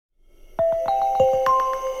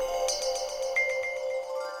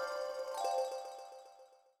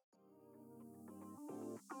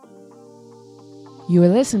You are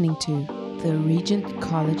listening to the Regent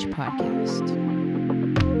College Podcast.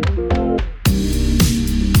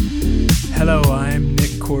 Hello, I'm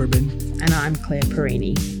Nick Corbin. And I'm Claire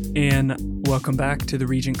Perini. And welcome back to the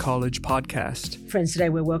Regent College Podcast. Friends, today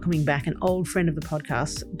we're welcoming back an old friend of the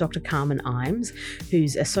podcast, Dr. Carmen Imes,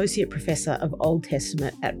 who's Associate Professor of Old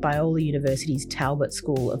Testament at Biola University's Talbot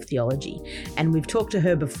School of Theology. And we've talked to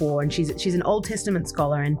her before, and she's an Old Testament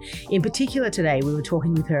scholar. And in particular today, we were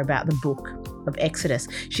talking with her about the book of Exodus.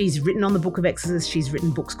 She's written on the book of Exodus. She's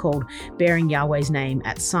written books called Bearing Yahweh's Name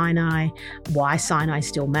at Sinai, Why Sinai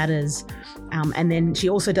Still Matters. And then she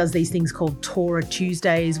also does these things called Torah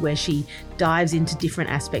Tuesdays, where she dives into different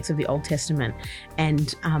aspects of the Old Testament.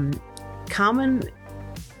 And Carmen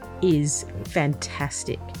is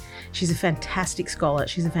fantastic. She's a fantastic scholar.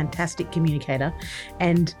 She's a fantastic communicator.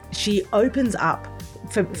 And she opens up,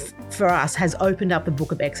 for us, has opened up the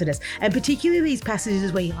book of Exodus. And particularly these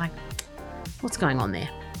passages where you're like, what's going on there?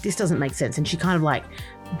 This doesn't make sense. And she kind of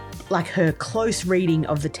like her close reading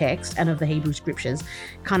of the text and of the Hebrew scriptures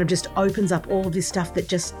kind of just opens up all of this stuff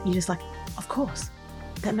that you're just like, of course,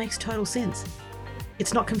 that makes total sense.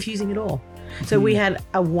 It's not confusing at all. So we had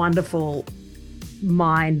a wonderful,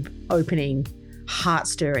 mind-opening,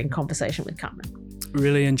 heart-stirring conversation with Carmen.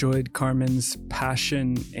 Really enjoyed Carmen's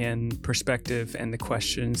passion and perspective and the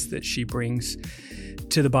questions that she brings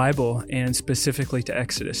to the Bible and specifically to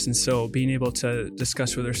Exodus. And so being able to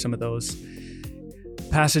discuss with her some of those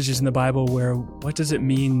passages in the Bible where what does it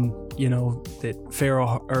mean, that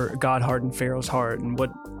Pharaoh or God hardened Pharaoh's heart, and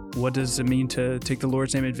what does it mean to take the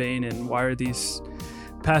Lord's name in vain, and why are these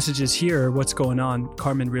passages here? What's going on?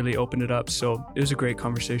 Carmen really opened it up. So it was a great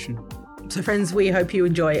conversation. So friends, we hope you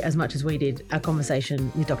enjoy as much as we did our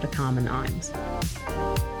conversation with Dr. Carmen Imes.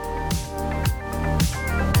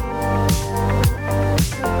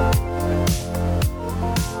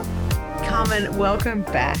 Carmen, welcome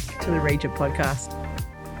back to the Regent Podcast.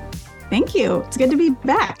 Thank you. It's good to be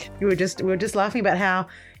back. We were just laughing about how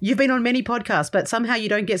you've been on many podcasts, but somehow you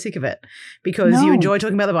don't get sick of it because you enjoy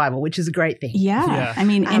talking about the Bible, which is a great thing. Yeah. I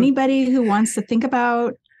mean, anybody who wants to think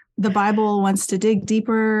about the Bible, wants to dig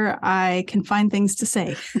deeper, I can find things to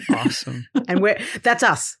say. Awesome. And that's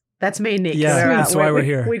us. That's me and Nick. Yeah, that's why we're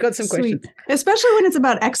here. We got some questions. Especially when it's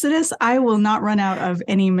about Exodus, I will not run out of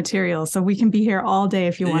any material. So we can be here all day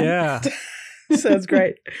if you want. Yeah. Sounds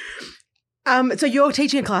great. So you're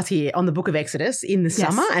teaching a class here on the book of Exodus in the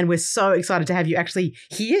summer, and we're so excited to have you actually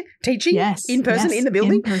here teaching in person in the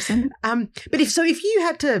building. In person. But if you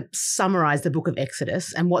had to summarize the book of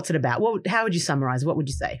Exodus and what's it about, how would you summarize? What would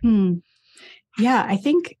you say? Yeah, I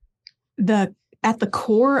think at the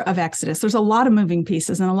core of Exodus, there's a lot of moving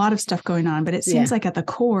pieces and a lot of stuff going on, but it seems like at the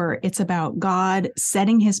core, it's about God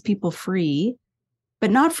setting his people free, but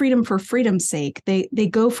not freedom for freedom's sake. They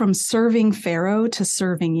go from serving Pharaoh to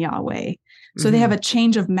serving Yahweh. So they have a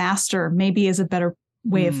change of master, maybe is a better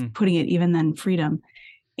way of putting it, even than freedom.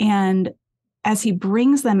 And as he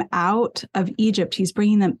brings them out of Egypt, he's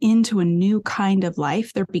bringing them into a new kind of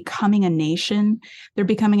life. They're becoming a nation. They're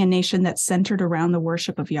becoming a nation that's centered around the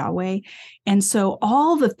worship of Yahweh. And so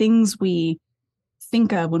all the things we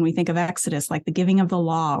think of when we think of Exodus, like the giving of the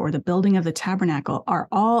law or the building of the tabernacle, are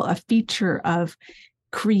all a feature of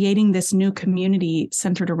creating this new community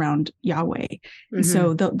centered around Yahweh. And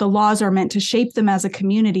so the laws are meant to shape them as a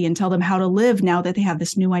community and tell them how to live now that they have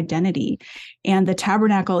this new identity. And the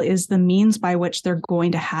tabernacle is the means by which they're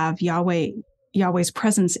going to have Yahweh's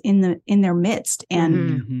presence in their midst.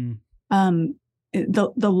 And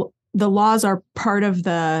the laws are part of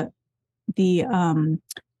the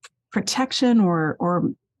protection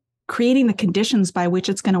or creating the conditions by which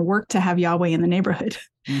it's going to work to have Yahweh in the neighborhood.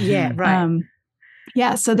 Yeah, right.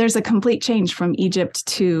 So there's a complete change from Egypt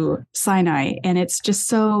to Sinai, and it's just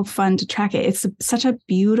so fun to track it. It's such a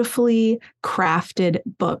beautifully crafted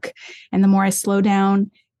book. And the more I slow down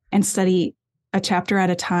and study a chapter at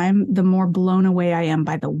a time, the more blown away I am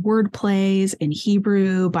by the word plays in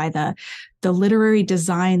Hebrew, by the literary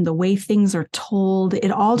design, the way things are told.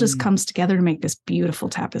 It all just comes together to make this beautiful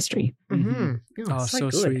tapestry. So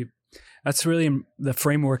sweet. That's really the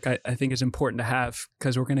framework I think is important to have,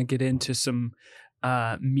 because we're going to get into some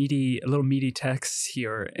little meaty texts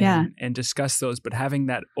here and discuss those. But having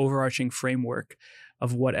that overarching framework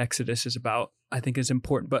of what Exodus is about, I think is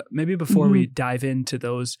important. But maybe before we dive into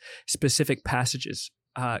those specific passages,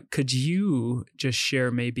 could you just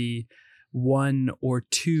share maybe one or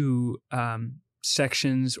two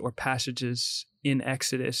sections or passages in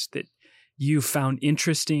Exodus that you found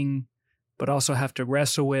interesting, but also have to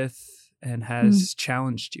wrestle with and has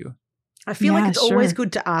challenged you? I feel like it's always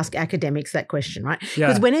good to ask academics that question, right? Yeah.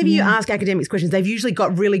 Because whenever you ask academics questions, they've usually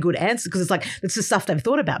got really good answers because it's like, it's the stuff they've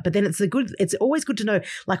thought about. But then it's always good to know,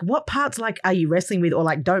 like, what parts, like, are you wrestling with or,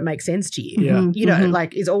 like, don't make sense to you? Yeah. You know,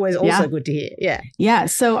 like, is always also good to hear. Yeah. Yeah.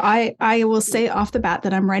 So I will say off the bat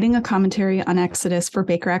that I'm writing a commentary on Exodus for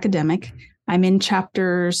Baker Academic. I'm in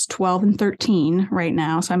chapters 12 and 13 right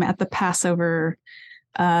now. So I'm at the Passover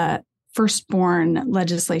firstborn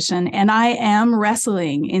legislation. And I am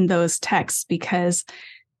wrestling in those texts because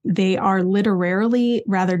they are literarily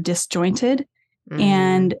rather disjointed.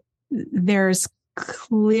 And there's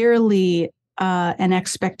clearly an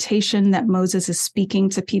expectation that Moses is speaking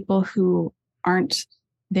to people who aren't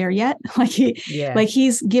there yet. Like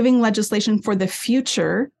he's giving legislation for the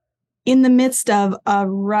future in the midst of a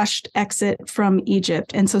rushed exit from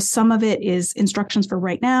Egypt. And so some of it is instructions for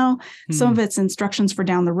right now. Some of it's instructions for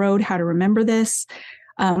down the road, how to remember this.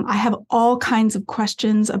 I have all kinds of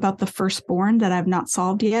questions about the firstborn that I've not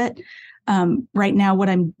solved yet. Right now, what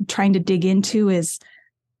I'm trying to dig into is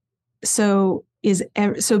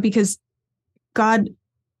because God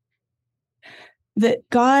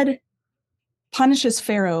punishes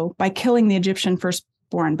Pharaoh by killing the Egyptian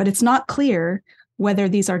firstborn, but it's not clear whether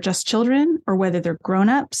these are just children or whether they're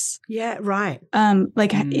grown-ups. Yeah, right.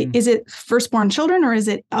 Is it firstborn children or is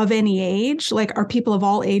it of any age? Like, are people of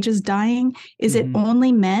all ages dying? Is it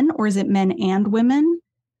only men or is it men and women?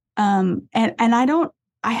 And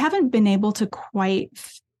I haven't been able to quite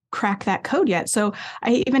crack that code yet. So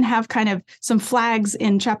I even have kind of some flags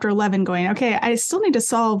in chapter 11 going, okay, I still need to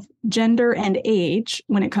solve gender and age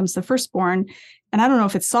when it comes to firstborn. And I don't know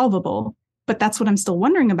if it's solvable, but that's what I'm still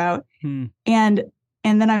wondering about. And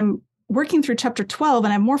then I'm working through chapter 12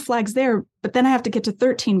 and I have more flags there, but then I have to get to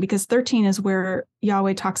 13 because 13 is where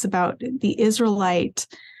Yahweh talks about the Israelite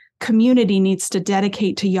community needs to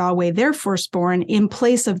dedicate to Yahweh their firstborn in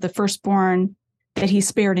place of the firstborn that he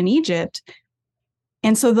spared in Egypt.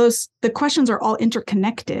 And so the questions are all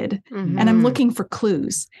interconnected and I'm looking for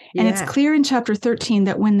clues. And it's clear in chapter 13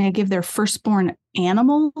 that when they give their firstborn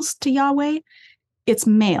animals to Yahweh, it's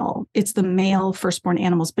male. It's the male firstborn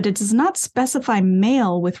animals, but it does not specify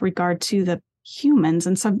male with regard to the humans.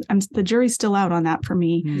 And so the jury's still out on that for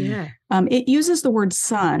me. Yeah. It uses the word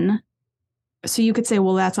son. So you could say,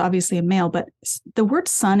 well, that's obviously a male, but the word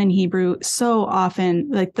son in Hebrew so often,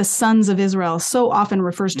 like the sons of Israel, so often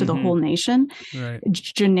refers to the whole nation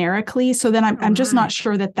generically. So then I'm just not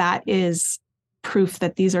sure that is proof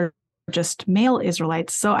that these are just male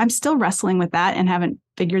Israelites. So I'm still wrestling with that and haven't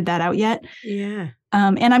figured that out yet. Yeah.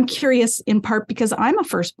 And I'm curious in part because I'm a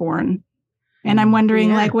firstborn and I'm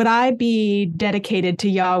wondering, like, would I be dedicated to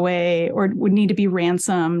Yahweh or would need to be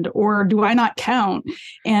ransomed or do I not count?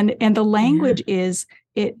 And the language is,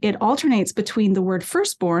 it alternates between the word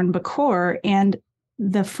firstborn, Bakor, and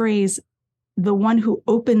the phrase, the one who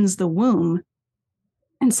opens the womb.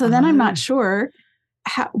 And so then I'm not sure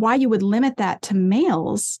why you would limit that to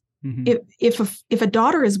males. If a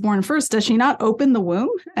daughter is born first, does she not open the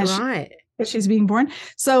womb as she's being born?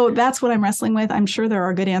 So that's what I'm wrestling with. I'm sure there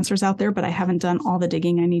are good answers out there, but I haven't done all the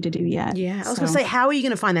digging I need to do yet. Yeah, I was going to say, how are you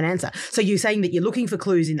going to find that answer? So you're saying that you're looking for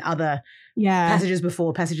clues in other passages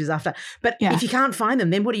before, passages after, but if you can't find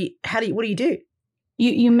them, then what do you do?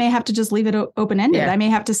 You may have to just leave it open-ended. I may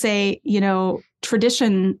have to say,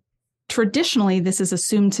 traditionally, this is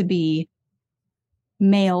assumed to be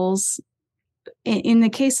males. In the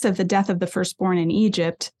case of the death of the firstborn in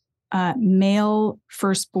Egypt, male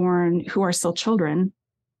firstborn who are still children,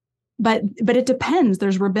 but it depends.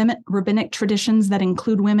 There's rabbinic traditions that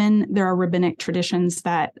include women. There are rabbinic traditions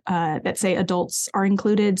that say adults are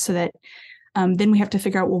included, so that then we have to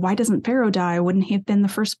figure out, well, why doesn't Pharaoh die? Wouldn't he have been the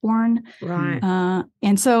firstborn? Right.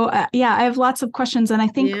 And so, I have lots of questions. And I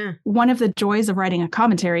think one of the joys of writing a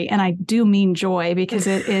commentary, and I do mean joy because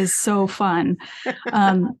it is so fun,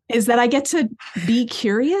 is that I get to be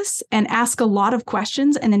curious and ask a lot of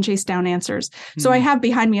questions and then chase down answers. So I have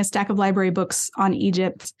behind me a stack of library books on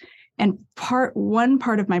Egypt. And one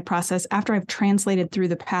part of my process, after I've translated through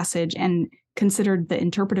the passage and considered the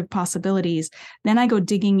interpretive possibilities, then I go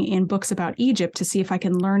digging in books about Egypt to see if I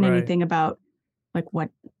can learn anything about, like, what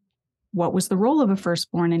was the role of a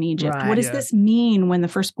firstborn in Egypt? What does this mean when the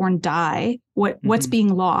firstborn die? What's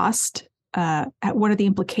being lost? What are the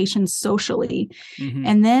implications socially?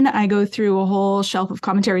 And then I go through a whole shelf of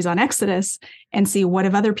commentaries on Exodus and see what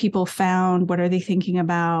have other people found? What are they thinking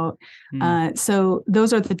about? So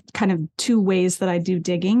those are the kind of two ways that I do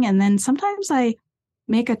digging. And then sometimes I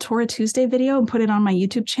make a Torah Tuesday video and put it on my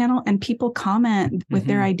YouTube channel, and people comment with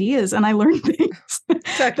their ideas, and I learn things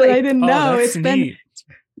that I didn't know. It's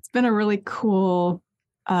been a really cool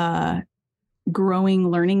growing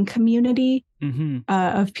learning community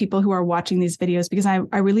of people who are watching these videos, because I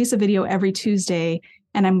release a video every Tuesday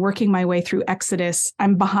and I'm working my way through Exodus.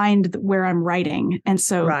 I'm behind where I'm writing. And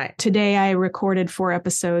so today I recorded 4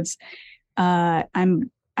 episodes. I'm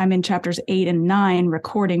in chapters 8 and 9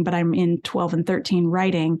 recording, but I'm in 12 and 13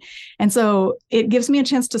 writing. And so it gives me a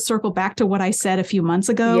chance to circle back to what I said a few months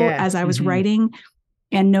ago as I was writing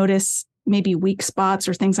and notice maybe weak spots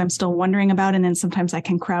or things I'm still wondering about. And then sometimes I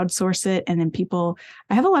can crowdsource it. And then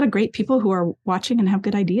I have a lot of great people who are watching and have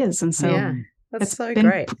good ideas. And so that's so been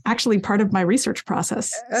great. Actually part of my research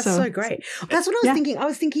process. That's so great. That's what I was thinking. I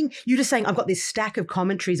was thinking, you just saying, I've got this stack of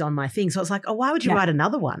commentaries on my thing. So it's like, oh, why would you write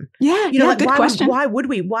another one? Yeah. Like, good question. Why would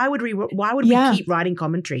we keep writing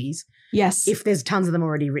commentaries? Yes. If there's tons of them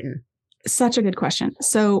already written. Such a good question.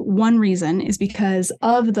 So one reason is because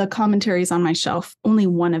of the commentaries on my shelf, only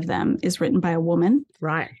one of them is written by a woman.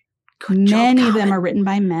 Right. Many of them are written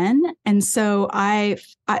by men. And so I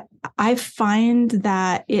find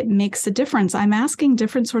that it makes a difference. I'm asking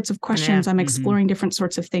different sorts of questions. I'm exploring different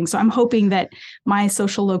sorts of things. So I'm hoping that my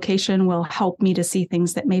social location will help me to see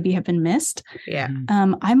things that maybe have been missed. Yeah.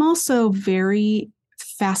 I'm also very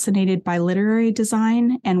fascinated by literary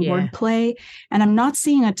design and wordplay. And I'm not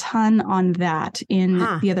seeing a ton on that in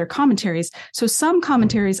the other commentaries. So some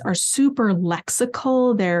commentaries are super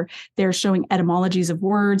lexical. They're showing etymologies of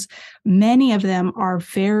words. Many of them are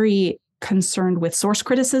very concerned with source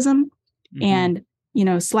criticism and,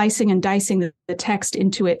 slicing and dicing the text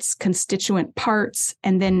into its constituent parts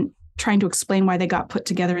and then trying to explain why they got put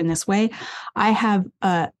together in this way. I have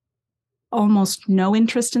almost no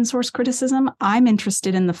interest in source criticism. I'm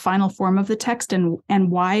interested in the final form of the text and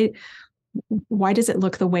why does it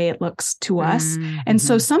look the way it looks to us? And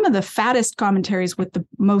so some of the fattest commentaries with the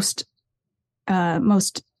most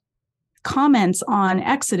comments on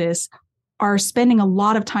Exodus are spending a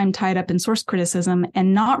lot of time tied up in source criticism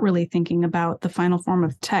and not really thinking about the final form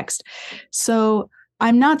of text. So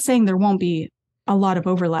I'm not saying there won't be a lot of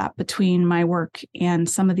overlap between my work and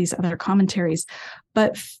some of these other commentaries,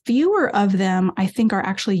 but fewer of them I think are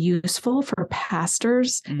actually useful for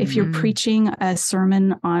pastors. If you're preaching a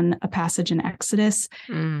sermon on a passage in Exodus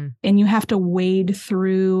and you have to wade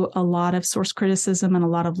through a lot of source criticism and a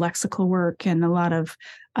lot of lexical work and a lot of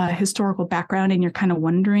historical background, and you're kind of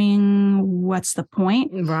wondering what's the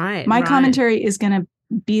point. Right. My commentary is going to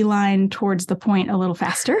beeline towards the point a little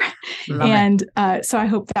faster. And so I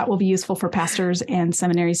hope that will be useful for pastors and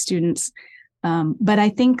seminary students. But I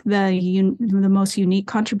think the most unique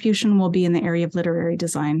contribution will be in the area of literary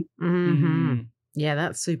design. Yeah,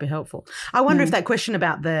 that's super helpful. I wonder if that question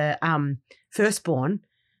about the firstborn,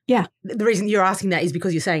 the reason you're asking that is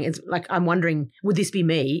because you're saying it's like, I'm wondering, would this be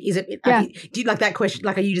me? Is it? Do you like that question?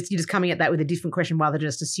 Like, are you just coming at that with a different question rather than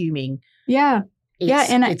just assuming?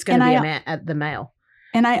 It's going to be the male.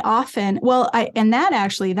 And I often,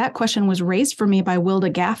 that question was raised for me by Wilda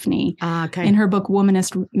Gaffney in her book,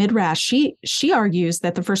 Womanist Midrash. She argues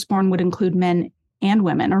that the firstborn would include men and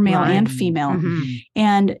women, or male and female.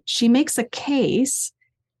 And she makes a case,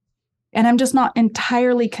 and I'm just not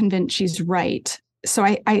entirely convinced she's right. So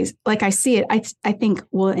I see it. I think,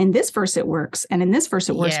 well, in this verse it works, and in this verse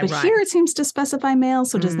it works, but here it seems to specify male.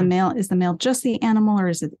 So is the male just the animal, or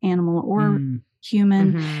is it animal or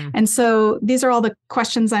human? And so these are all the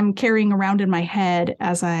questions I'm carrying around in my head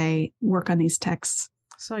as I work on these texts.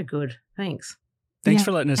 So good. Thanks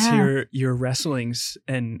for letting us hear your wrestlings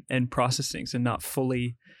and processings and not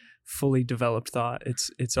fully developed thought.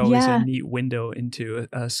 It's always a neat window into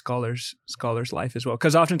a scholar's life as well,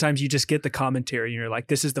 because oftentimes you just get the commentary and you're like,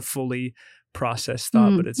 this is the fully processed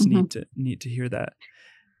thought, but it's neat to hear that.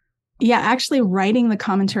 Yeah, actually writing the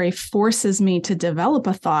commentary forces me to develop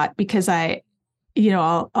a thought, because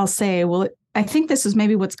I'll say, well, I think this is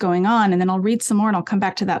maybe what's going on. And then I'll read some more and I'll come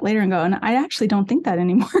back to that later and go, and I actually don't think that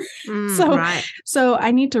anymore. So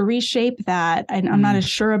I need to reshape that. I'm not as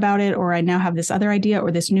sure about it, or I now have this other idea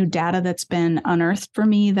or this new data that's been unearthed for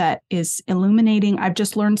me that is illuminating. I've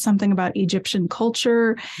just learned something about Egyptian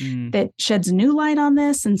culture that sheds new light on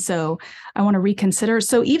this. And so I want to reconsider.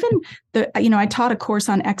 So even I taught a course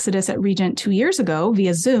on Exodus at Regent 2 years ago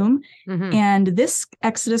via Zoom. And this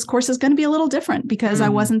Exodus course is going to be a little different because I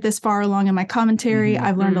wasn't this far along in my commentary.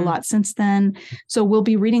 I've learned a lot since then. So we'll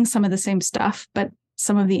be reading some of the same stuff, but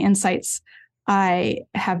some of the insights I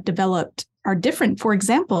have developed are different. For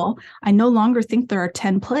example, I no longer think there are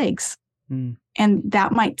 10 plagues. And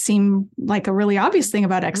that might seem like a really obvious thing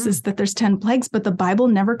about Exodus, that there's 10 plagues, but the Bible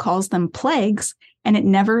never calls them plagues and it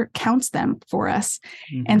never counts them for us.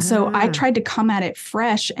 And so I tried to come at it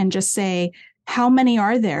fresh and just say, how many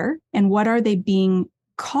are there and what are they being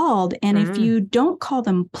called. And if you don't call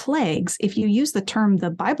them plagues, if you use the term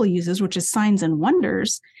the Bible uses, which is signs and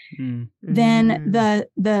wonders, then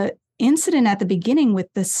the incident at the beginning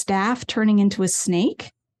with the staff turning into a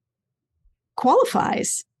snake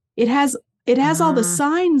qualifies. It has all the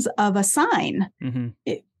signs of a sign.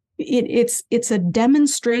 It's a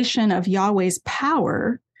demonstration of Yahweh's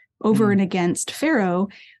power over and against Pharaoh.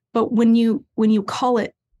 But when you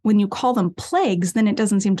call them plagues, then it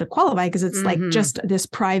doesn't seem to qualify, because it's like just this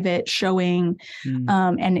private showing,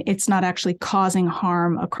 and it's not actually causing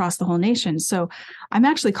harm across the whole nation. So I'm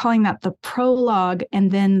actually calling that the prologue,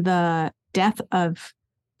 and then the death of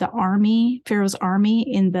the army, Pharaoh's army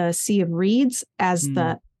in the Sea of Reeds, as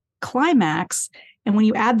the climax. And when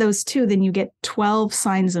you add those two, then you get 12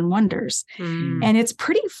 signs and wonders. And it's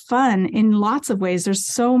pretty fun in lots of ways. There's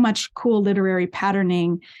so much cool literary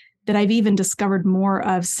patterning that I've even discovered more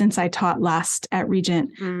of since I taught last at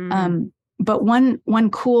Regent. But one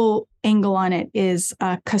cool angle on it is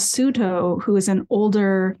Kasuto, who is an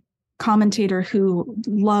older commentator who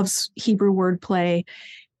loves Hebrew wordplay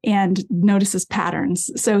and notices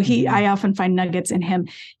patterns. So I often find nuggets in him.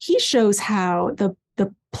 He shows how the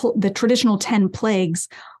traditional 10 plagues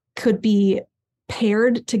could be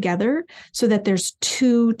paired together, so that there's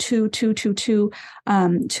two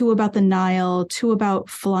about the Nile, two about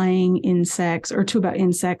flying insects, or two about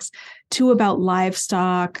insects, two about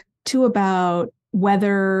livestock, two about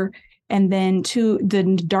weather, and then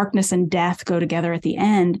the darkness and death go together at the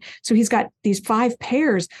end. So he's got these 5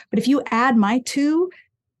 pairs, but if you add my 2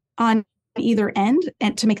 on either end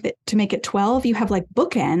and to make it 12, you have like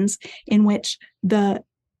bookends in which the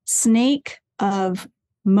snake of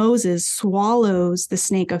Moses swallows the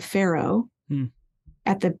snake of Pharaoh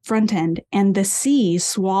at the front end, and the sea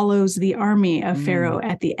swallows the army of Pharaoh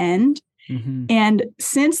at the end. And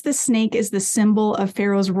since the snake is the symbol of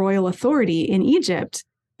Pharaoh's royal authority in Egypt,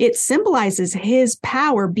 it symbolizes his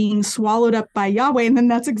power being swallowed up by Yahweh. And then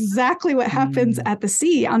that's exactly what happens at the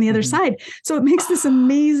sea on the other side. So it makes this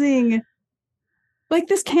amazing, like,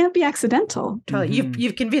 this can't be accidental. Totally.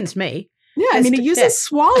 You've convinced me. Yeah, I mean, it uses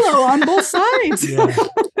swallow on both sides.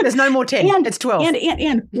 There's no more 10. It's 12.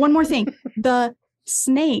 And one more thing. The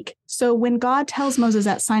snake. So when God tells Moses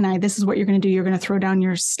at Sinai, this is what you're going to do. You're going to throw down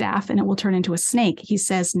your staff and it will turn into a snake. He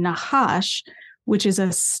says Nahash, which is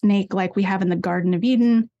a snake like we have in the Garden of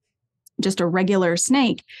Eden, just a regular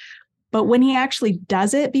snake. But when he actually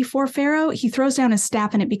does it before Pharaoh, he throws down his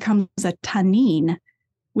staff and it becomes a tanin,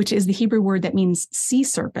 which is the Hebrew word that means sea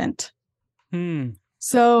serpent.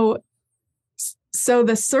 So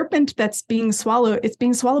the serpent that's being swallowed, it's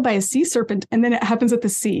being swallowed by a sea serpent, and then it happens at the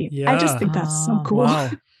sea. I just think that's so cool.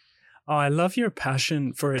 Wow. Oh, I love your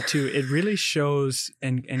passion for it too. It really shows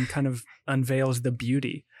and kind of unveils the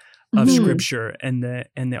beauty of Scripture and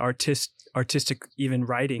the artistic even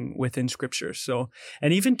writing within Scripture. So,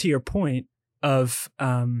 and even to your point of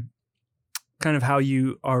kind of how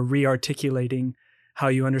you are re-articulating how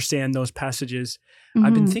you understand those passages.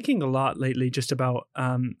 I've been thinking a lot lately just about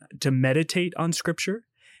to meditate on Scripture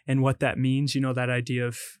and what that means, that idea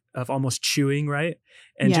of almost chewing, right?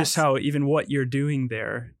 And just how even what you're doing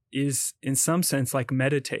there is in some sense like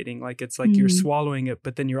meditating, like it's like you're swallowing it,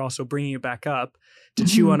 but then you're also bringing it back up to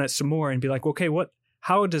chew on it some more and be like, okay,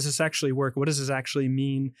 how does this actually work? What does this actually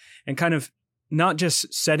mean? And kind of not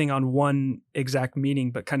just setting on one exact meaning,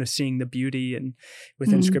 but kind of seeing the beauty and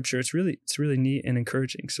within Scripture. It's really neat and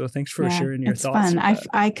encouraging. So thanks for sharing your thoughts. It's fun.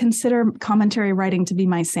 I consider commentary writing to be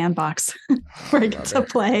my sandbox where I get to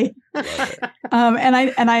play.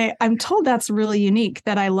 I'm told that's really unique,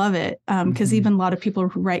 that I love it. Because even a lot of people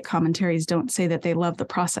who write commentaries don't say that they love the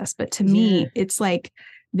process. But to me, it's like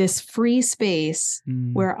this free space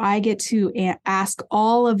where I get to ask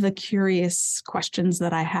all of the curious questions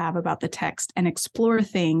that I have about the text and explore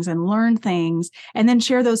things and learn things and then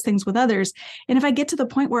share those things with others. And if I get to the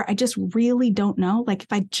point where I just really don't know, like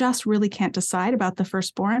if I just really can't decide about the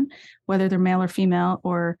firstborn, whether they're male or female,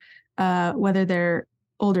 or whether they're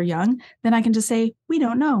old or young, then I can just say, we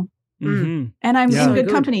don't know. And I'm in good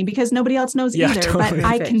company because nobody else knows either, totally. But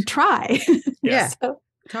I can try.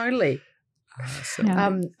 Totally.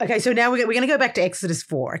 Okay, so now we're going to go back to Exodus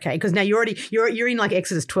 4, okay? Because now you're in like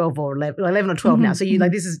Exodus 12 or 11 or 12 now. So you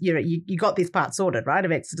like this is you got this part sorted, right?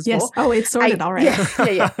 Of Exodus 4. Yes. Oh, it's sorted already.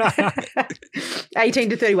 Yeah. 18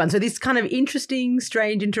 to 31. So this kind of interesting,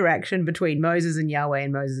 strange interaction between Moses and Yahweh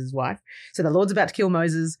and Moses' wife. So the Lord's about to kill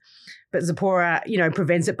Moses, but Zipporah,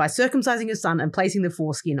 prevents it by circumcising his son and placing the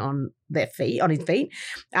foreskin on his feet.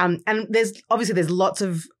 And there's lots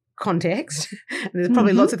of context. There's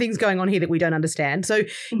probably lots of things going on here that we don't understand. So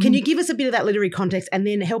can you give us a bit of that literary context and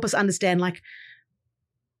then help us understand, like,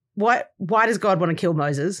 why does God want to kill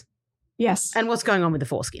Moses? Yes. And what's going on with the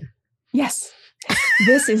foreskin? Yes.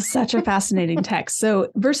 This is such a fascinating text.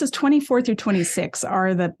 So verses 24 through 26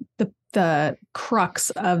 are the crux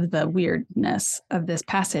of the weirdness of this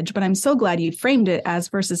passage. But I'm so glad you framed it as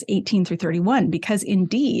verses 18 through 31, because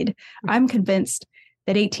indeed, I'm convinced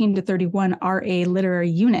that 18 to 31 are a literary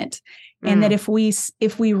unit. And that if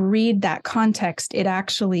we read that context, it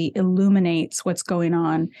actually illuminates what's going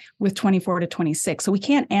on with 24 to 26. So we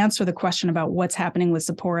can't answer the question about what's happening with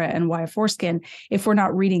Zipporah and why a foreskin if we're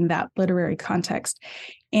not reading that literary context.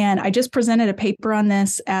 And I just presented a paper on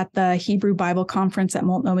this at the Hebrew Bible Conference at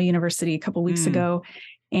Multnomah University a couple of weeks ago.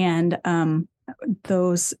 And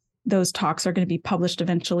those talks are going to be published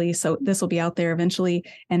eventually. So this will be out there eventually,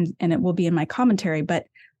 and it will be in my commentary. But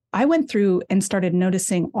I went through and started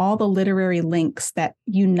noticing all the literary links that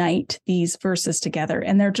unite these verses together.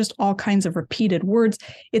 And they're just all kinds of repeated words.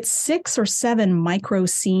 It's 6 or 7 micro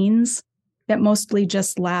scenes that mostly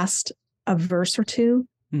just last a verse or two.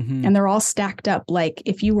 Mm-hmm. And they're all stacked up. Like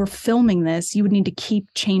if you were filming this, you would need to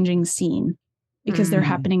keep changing scene because they're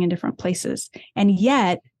happening in different places. And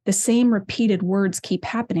yet the same repeated words keep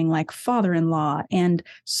happening, like father-in-law and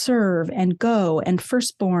serve and go and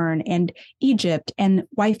firstborn and Egypt and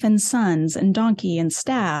wife and sons and donkey and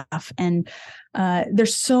staff. And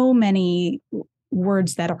there's so many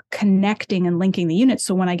words that are connecting and linking the units.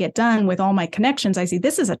 So when I get done with all my connections, I see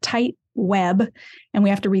this is a tight web and we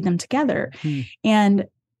have to read them together. And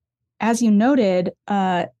as you noted,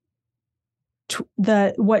 what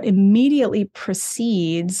immediately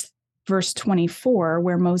precedes verse 24,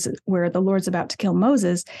 where the Lord's about to kill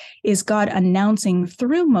Moses, is God announcing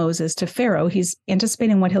through Moses to Pharaoh. He's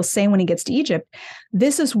anticipating what he'll say when he gets to Egypt.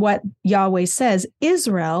 This is what Yahweh says: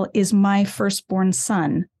 Israel is my firstborn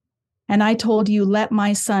son. And I told you, let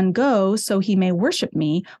my son go so he may worship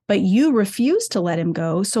me, but you refuse to let him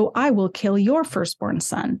go, so I will kill your firstborn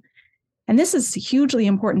son. And this is hugely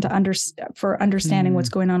important for understanding what's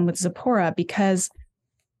going on with Zipporah, because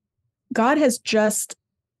God has just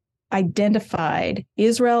identified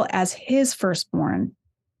Israel as his firstborn,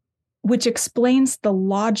 which explains the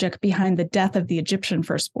logic behind the death of the Egyptian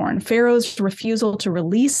firstborn. Pharaoh's refusal to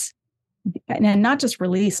release, and not just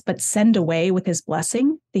release, but send away with his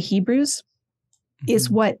blessing the Hebrews, is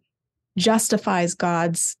what justifies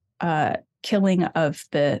God's killing of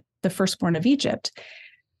the firstborn of Egypt.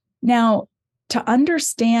 Now, to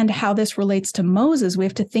understand how this relates to Moses, we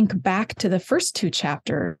have to think back to the first 2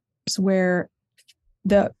 chapters where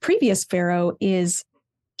the previous Pharaoh is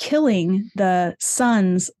killing the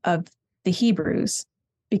sons of the Hebrews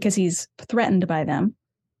because he's threatened by them.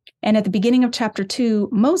 And at the beginning of chapter 2,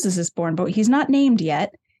 Moses is born, but he's not named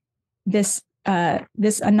yet. This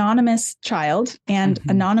anonymous child and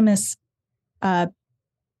anonymous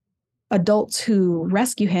adults who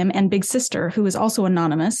rescue him, and big sister, who is also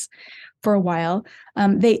anonymous for a while.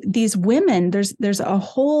 These women, there's a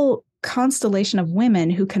whole constellation of women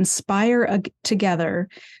who conspire together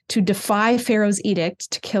to defy Pharaoh's edict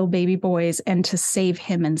to kill baby boys and to save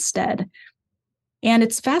him instead. And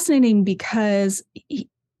it's fascinating because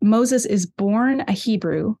Moses is born a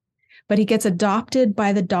Hebrew, but he gets adopted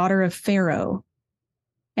by the daughter of Pharaoh.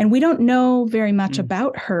 And we don't know very much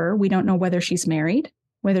about her. We don't know whether she's married,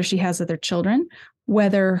 whether she has other children,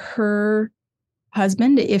 whether her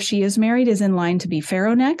husband, if she is married, is in line to be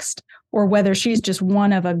Pharaoh next, or whether she's just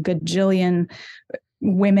one of a gajillion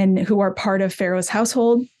women who are part of Pharaoh's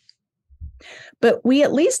household. But we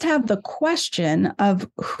at least have the question of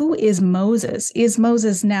who is Moses? Is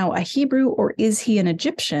Moses now a Hebrew or is he an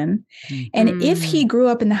Egyptian? And if he grew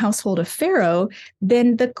up in the household of Pharaoh,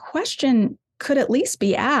 then the question could at least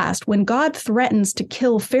be asked, when God threatens to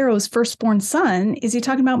kill Pharaoh's firstborn son, is he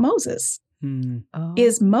talking about Moses?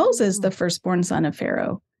 Is Moses the firstborn son of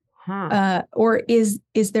Pharaoh? Or is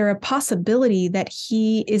there a possibility that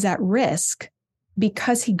he is at risk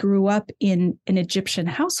because he grew up in an Egyptian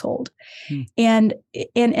household? And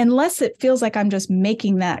unless it feels like I'm just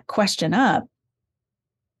making that question up,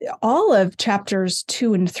 all of chapters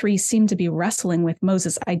 2 and 3 seem to be wrestling with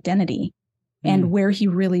Moses' identity and where he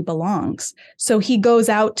really belongs. So he goes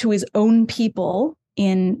out to his own people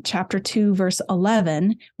in chapter 2, verse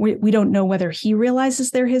 11. We don't know whether he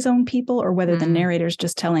realizes they're his own people or whether the narrator's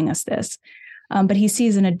just telling us this. But he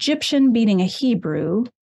sees an Egyptian beating a Hebrew,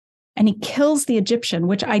 and he kills the Egyptian,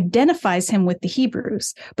 which identifies him with the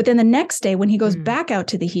Hebrews. But then the next day, when he goes back out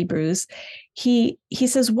to the Hebrews, he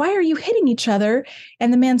says, "Why are you hitting each other?"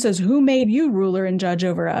 And the man says, "Who made you ruler and judge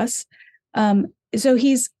over us?"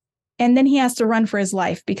 And then he has to run for his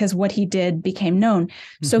life because what he did became known.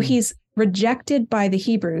 So he's rejected by the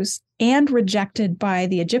Hebrews and rejected by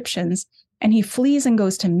the Egyptians. and he flees and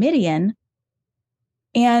goes to Midian.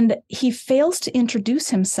 And he fails to introduce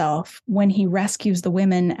himself when he rescues the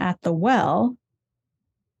women at the well.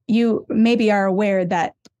 You maybe are aware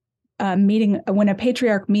that when a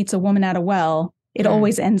patriarch meets a woman at a well, it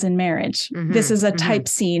always ends in marriage. This is a type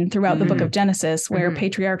scene throughout the book of Genesis, where a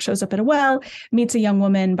patriarch shows up at a well, meets a young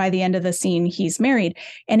woman. By the end of the scene, he's married.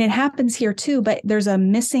 And it happens here too, but there's a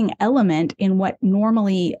missing element in what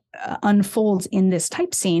normally unfolds in this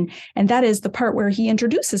type scene. And that is the part where he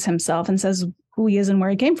introduces himself and says who he is and where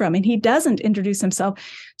he came from. And he doesn't introduce himself.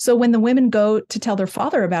 So when the women go to tell their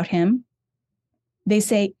father about him, they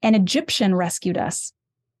say, an Egyptian rescued us.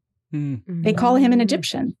 They call him an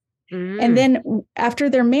Egyptian. And then after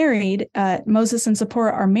they're married, Moses and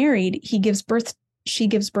Zipporah are married. She gives birth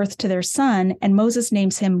to their son, and Moses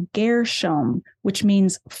names him Gershom, which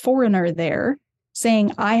means foreigner there,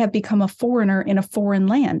 saying, I have become a foreigner in a foreign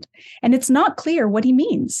land. And it's not clear what he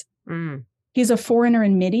means. He's a foreigner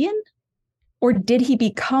in Midian, or did he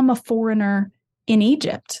become a foreigner in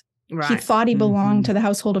Egypt? Right. He thought he belonged to the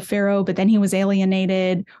household of Pharaoh, but then he was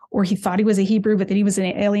alienated, or he thought he was a Hebrew, but then he was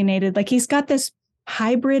alienated. Like, he's got this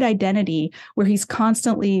hybrid identity where he's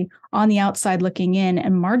constantly on the outside looking in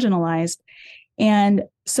and marginalized. And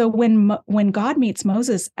so when God meets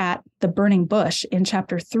Moses at the burning bush in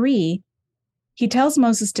chapter 3, he tells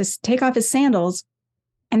Moses to take off his sandals,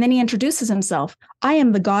 and then he introduces himself. I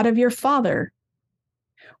am the God of your father,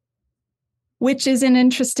 which is an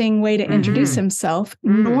interesting way to introduce himself.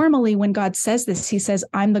 Normally, when God says this, he says,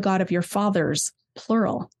 I'm the God of your fathers,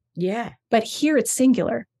 plural. Yeah. But here it's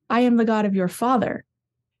singular. I am the God of your father.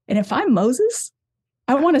 And if I'm Moses,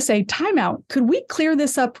 I want to say, time out. Could we clear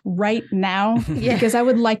this up right now? Because I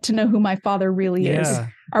would like to know who my father really is.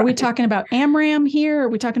 Are we talking about Amram here? Are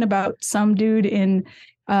we talking about some dude in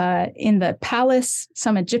the palace,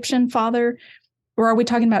 some Egyptian father? Or are we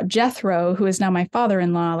talking about Jethro, who is now my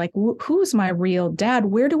father-in-law? Like, who's my real dad?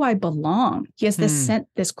 Where do I belong? He has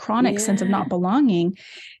this chronic sense of not belonging.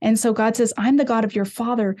 And so God says, I'm the God of your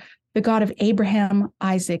father, the God of Abraham,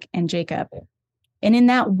 Isaac, and Jacob. And in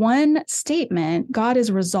that one statement, God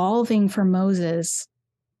is resolving for Moses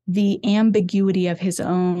the ambiguity of his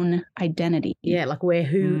own identity. Yeah, like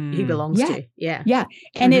who he belongs to. Yeah. Yeah.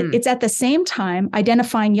 And it's at the same time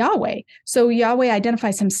identifying Yahweh. So Yahweh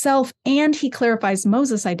identifies himself and he clarifies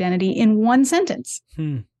Moses' identity in one sentence.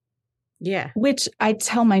 Yeah. Which I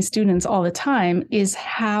tell my students all the time is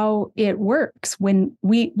how it works when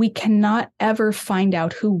we cannot ever find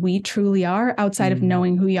out who we truly are outside of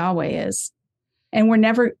knowing who Yahweh is. And we're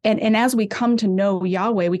never, and as we come to know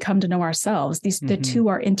Yahweh, we come to know ourselves. The two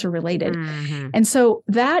are interrelated. And so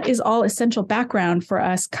that is all essential background for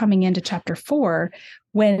us coming into chapter 4,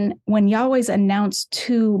 when Yahweh's announced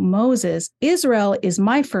to Moses, Israel is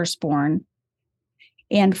my firstborn,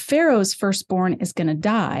 and Pharaoh's firstborn is going to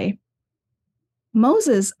die.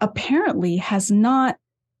 Moses apparently has not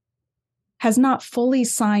fully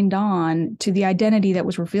signed on to the identity that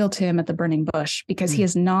was revealed to him at the burning bush, because he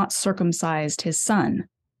has not circumcised his son.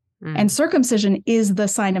 And circumcision is the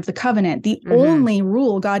sign of the covenant, the only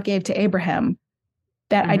rule God gave to Abraham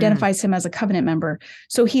that identifies him as a covenant member.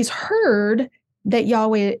 So he's heard that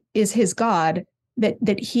Yahweh is his God,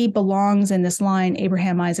 that he belongs in this line,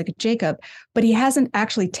 Abraham, Isaac, and Jacob, but he hasn't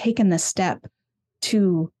actually taken the step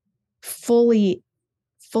to fully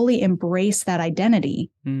embrace that identity.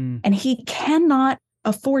 And he cannot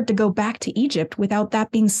afford to go back to Egypt without that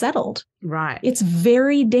being settled. Right. It's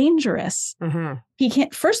very dangerous. He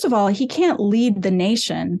can't, first of all, he can't lead the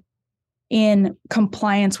nation in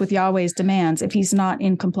compliance with Yahweh's demands if he's not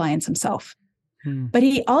in compliance himself. But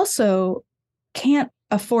he also can't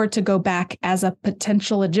afford to go back as a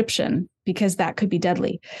potential Egyptian, because that could be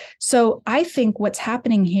deadly. So I think what's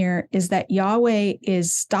happening here is that Yahweh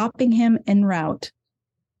is stopping him en route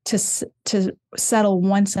to settle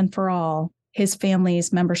once and for all his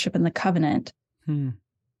family's membership in the covenant.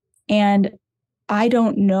 And I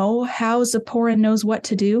don't know how Zipporah knows what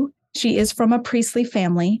to do. She is from a priestly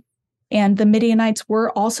family, and the Midianites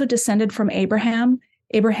were also descended from Abraham.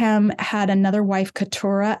 Abraham had another wife,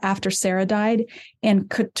 Keturah, after Sarah died, and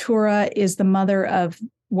Keturah is the mother of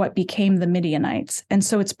what became the Midianites. And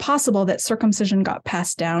so it's possible that circumcision got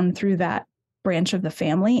passed down through that branch of the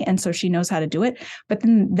family, and so she knows how to do it. But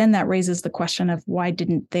then that raises the question of, why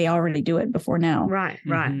didn't they already do it before now? Right.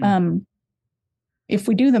 If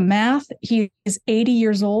we do the math, he is 80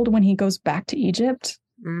 years old when he goes back to Egypt.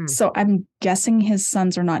 So I'm guessing his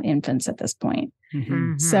sons are not infants at this point.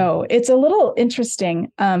 So it's a little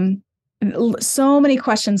interesting. so many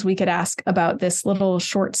questions we could ask about this little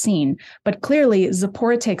short scene, but clearly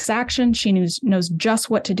Zipporah takes action. She knows just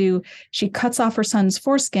what to do. She cuts off her son's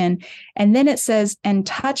foreskin, and then it says, and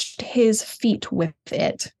touched his feet with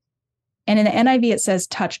it. And in the NIV, it says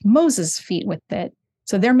touched Moses' feet with it.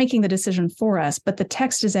 So they're making the decision for us, but the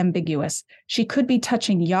text is ambiguous. She could be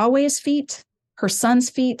touching Yahweh's feet, her son's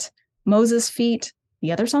feet, Moses' feet,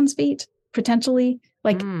 the other son's feet, potentially.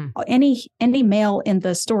 Like any male in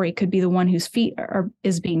the story could be the one whose feet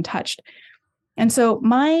is being touched. And so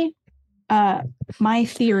my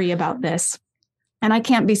theory about this, and I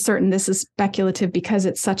can't be certain, this is speculative because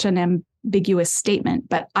it's such an ambiguous statement,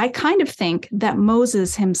 but I kind of think that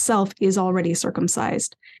Moses himself is already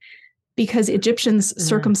circumcised because Egyptians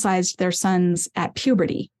circumcised their sons at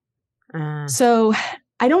puberty. So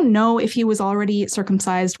I don't know if he was already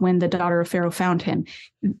circumcised when the daughter of Pharaoh found him.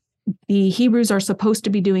 The Hebrews are supposed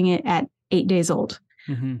to be doing it at 8 days old.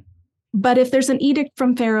 Mm-hmm. But if there's an edict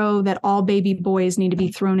from Pharaoh that all baby boys need to be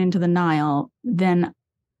thrown into the Nile, then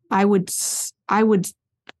I would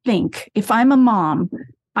think, if I'm a mom,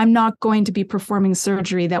 I'm not going to be performing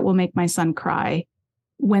surgery that will make my son cry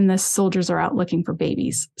when the soldiers are out looking for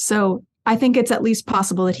babies. So I think it's at least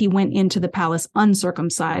possible that he went into the palace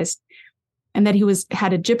uncircumcised and that he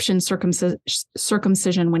had Egyptian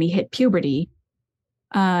circumcision when he hit puberty.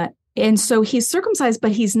 And so he's circumcised,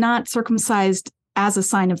 but he's not circumcised as a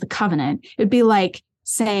sign of the covenant. It'd be like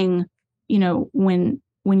saying, when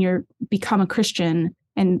you're become a Christian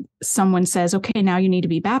and someone says, okay, now you need to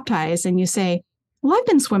be baptized. And you say, well, I've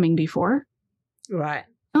been swimming before. Right.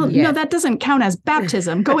 Oh, no, that doesn't count as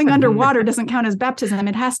baptism. Going underwater doesn't count as baptism.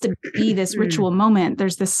 It has to be this ritual moment.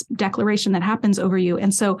 There's this declaration that happens over you.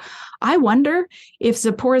 And so I wonder if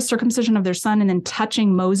Zipporah's circumcision of their son and then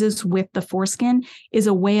touching Moses with the foreskin is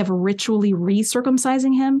a way of ritually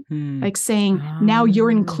re-circumcising him, like saying, now you're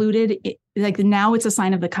included. Like now it's a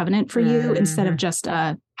sign of the covenant for you instead of just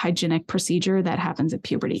a hygienic procedure that happens at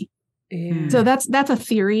puberty. Yeah. So that's a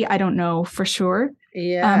theory. I don't know for sure.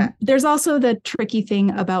 Yeah. There's also the tricky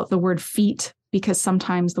thing about the word feet, because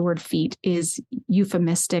sometimes the word feet is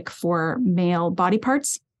euphemistic for male body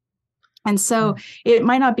parts. And so it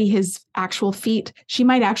might not be his actual feet. She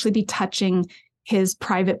might actually be touching his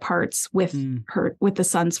private parts with the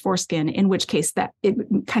son's foreskin, in which case that it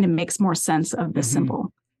kind of makes more sense of the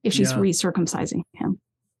symbol if she's recircumcising him.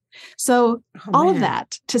 So all of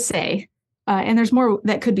that to say, and there's more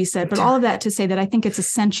that could be said, but all of that to say that I think it's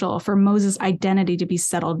essential for Moses' identity to be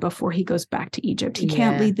settled before he goes back to Egypt. He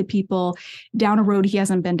can't lead the people down a road he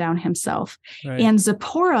hasn't been down himself. Right. And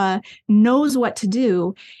Zipporah knows what to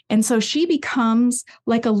do. And so she becomes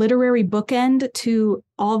like a literary bookend to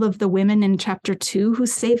all of the women in chapter 2 who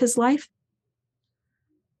save his life.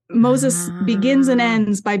 Moses begins and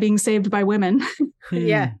ends by being saved by women.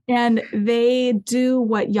 Yeah. And they do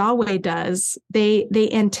what Yahweh does. They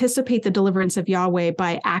anticipate the deliverance of Yahweh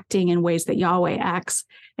by acting in ways that Yahweh acts.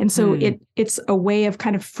 And so it's a way of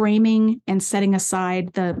kind of framing and setting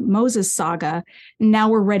aside the Moses saga. Now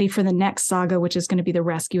we're ready for the next saga, which is going to be the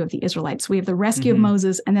rescue of the Israelites. We have the rescue of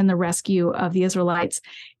Moses and then the rescue of the Israelites.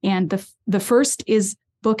 And the first is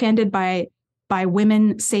bookended by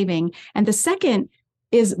women saving. And the second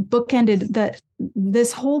is bookended.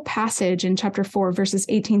 This whole passage in chapter 4, verses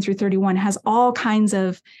 18 through 31 has all kinds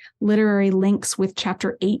of literary links with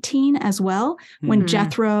chapter 18 as well. When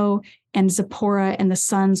Jethro and Zipporah and the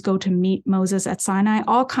sons go to meet Moses at Sinai,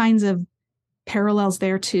 all kinds of parallels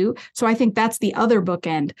there too. So I think that's the other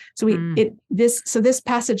bookend. So this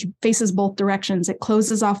passage faces both directions. It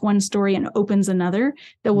closes off one story and opens another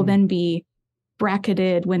that will then be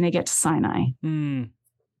bracketed when they get to Sinai.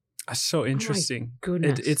 That's so interesting. Oh my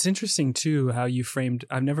goodness. It's interesting too how you framed.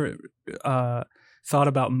 I've never thought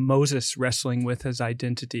about Moses wrestling with his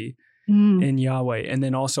identity in Yahweh, and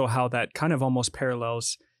then also how that kind of almost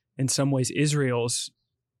parallels in some ways Israel's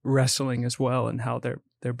wrestling as well, and how they're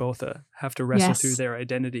both have to wrestle through their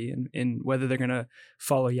identity and whether they're going to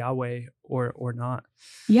follow Yahweh or not.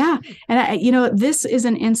 Yeah. And this is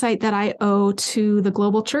an insight that I owe to the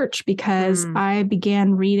global church, because I've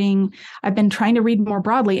been trying to read more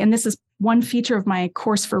broadly. And this is one feature of my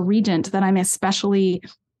course for Regent that I'm especially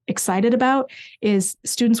excited about, is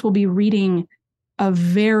students will be reading a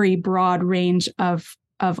very broad range of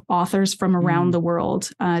authors from around the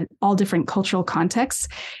world, all different cultural contexts.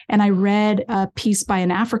 And I read a piece by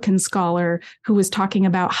an African scholar who was talking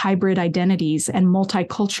about hybrid identities and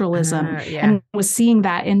multiculturalism and was seeing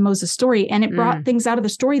that in Moses' story. And it brought things out of the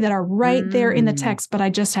story that are right there in the text, but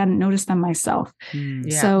I just hadn't noticed them myself.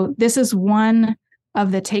 So this is one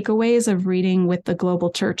of the takeaways of reading with the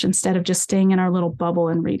global church instead of just staying in our little bubble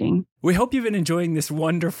and reading. We hope you've been enjoying this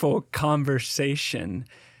wonderful conversation.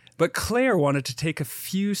 But Claire wanted to take a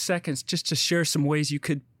few seconds just to share some ways you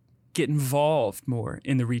could get involved more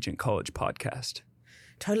in the Regent College podcast.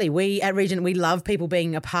 Totally. We at Regent, we love people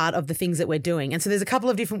being a part of the things that we're doing. And so there's a couple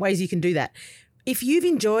of different ways you can do that. If you've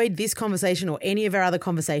enjoyed this conversation or any of our other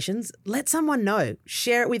conversations, let someone know.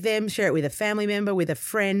 Share it with them, share it with a family member, with a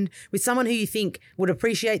friend, with someone who you think would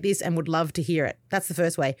appreciate this and would love to hear it. That's the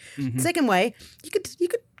first way. Mm-hmm. Second way, you could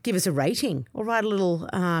give us a rating or write a little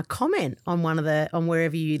comment on on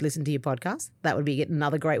wherever you listen to your podcast. That would be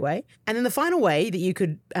another great way. And then the final way that you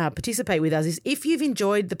could participate with us is if you've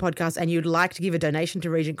enjoyed the podcast and you'd like to give a donation to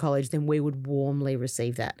Regent College, then we would warmly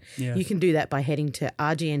receive that. Yeah. You can do that by heading to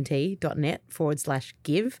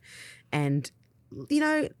rgnt.net/give. And,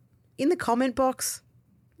 in the comment box,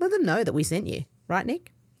 let them know that we sent you. Right,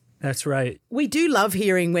 Nick? That's right. We do love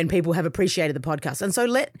hearing when people have appreciated the podcast. And so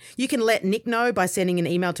you can let Nick know by sending an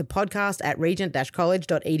email to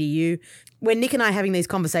podcast@regent-college.edu. When Nick and I are having these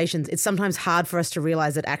conversations, it's sometimes hard for us to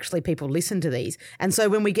realize that actually people listen to these. And so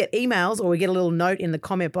when we get emails or we get a little note in the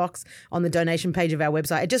comment box on the donation page of our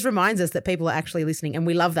website, it just reminds us that people are actually listening, and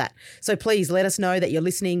we love that. So please let us know that you're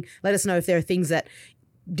listening. Let us know if there are things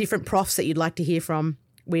different profs that you'd like to hear from.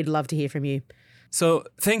 We'd love to hear from you. So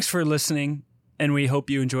thanks for listening. And we hope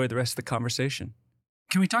you enjoy the rest of the conversation.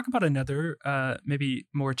 Can we talk about another, maybe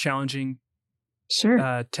more challenging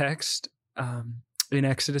text in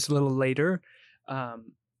Exodus a little later?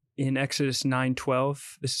 In Exodus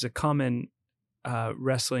 9:12, this is a common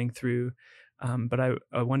wrestling through, but I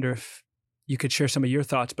wonder if you could share some of your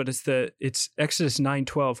thoughts. But it's Exodus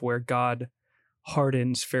 9:12 where God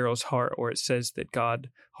hardens Pharaoh's heart, or it says that God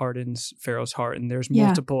hardens Pharaoh's heart. And there's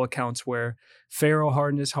multiple accounts where Pharaoh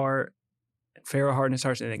hardened his heart,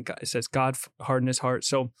 and then it says God hardened his heart.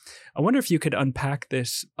 So I wonder if you could unpack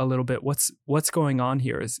this a little bit. What's going on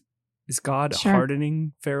here? Is God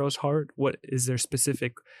hardening Pharaoh's heart? What is there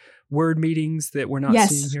specific word meanings that we're not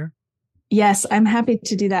seeing here? Yes, I'm happy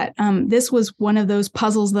to do that. This was one of those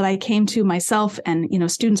puzzles that I came to myself, and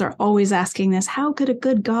students are always asking this: how could a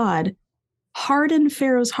good God harden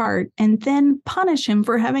Pharaoh's heart and then punish him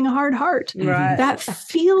for having a hard heart? Right. That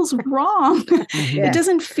feels wrong. Yeah. It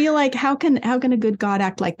doesn't feel like how can a good God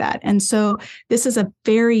act like that? And so this is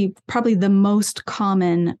probably the most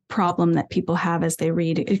common problem that people have as they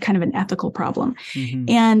read. It's kind of an ethical problem. Mm-hmm.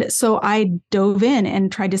 And so I dove in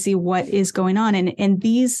and tried to see what is going on. And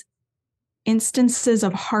these instances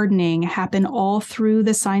of hardening happen all through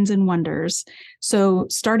the signs and wonders. So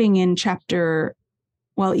starting in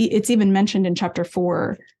it's even mentioned in chapter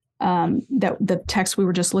 4, that the text we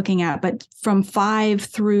were just looking at, but from 5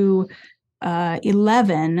 through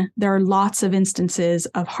 11, there are lots of instances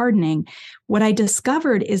of hardening. What I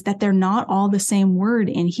discovered is that they're not all the same word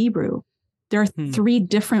in Hebrew. There are 3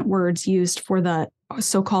 different words used for the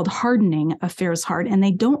so-called hardening of Pharaoh's heart, and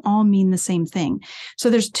they don't all mean the same thing.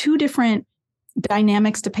 So there's 2 different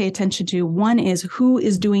dynamics to pay attention to. One is who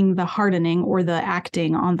is doing the hardening or the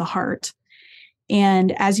acting on the heart.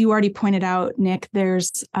 And as you already pointed out, Nick,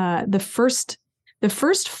 there's the first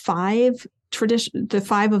 5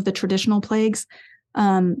 of the traditional plagues.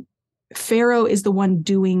 Pharaoh is the one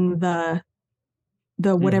doing the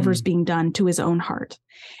whatever's being done to his own heart.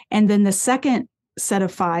 And then the second set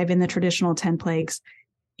of 5 in the traditional 10 plagues,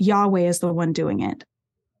 Yahweh is the one doing it.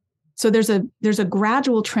 So there's a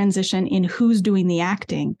gradual transition in who's doing the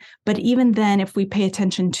acting. But even then, if we pay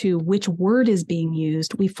attention to which word is being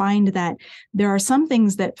used, we find that there are some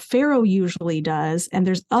things that Pharaoh usually does, and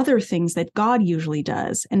there's other things that God usually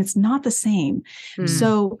does, and it's not the same.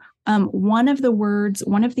 So one of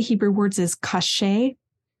the Hebrew words is kashe,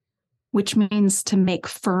 which means to make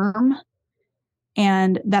firm.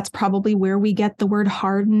 And that's probably where we get the word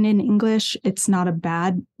harden in English. It's not a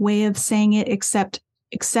bad way of saying it, except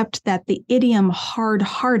that the idiom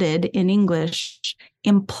hard-hearted in English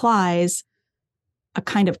implies a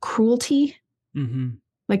kind of cruelty. Mm-hmm.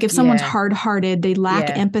 Like if someone's hard-hearted, they lack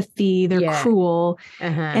empathy, they're cruel.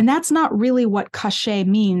 And that's not really what kashe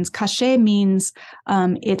means. Kashe means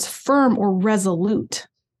it's firm or resolute,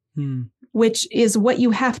 which is what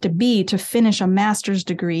you have to be to finish a master's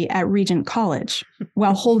degree at Regent College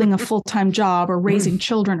while holding a full-time job or raising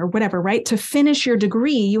children or whatever, right? To finish your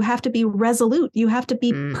degree, you have to be resolute. You have to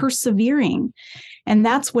be persevering. And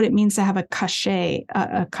that's what it means to have a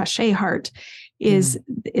kashe heart, is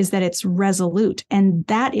that it's resolute. And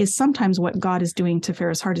that is sometimes what God is doing to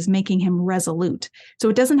Pharaoh's heart, is making him resolute. So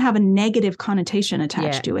it doesn't have a negative connotation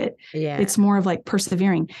attached to it. Yeah. It's more of like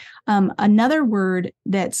persevering. Another word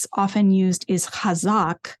that's often used is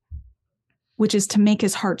chazak, which is to make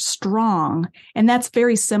his heart strong. And that's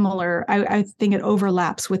very similar. I think it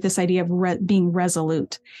overlaps with this idea of being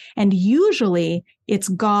resolute. And usually it's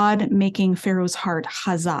God making Pharaoh's heart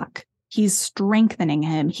chazak. He's strengthening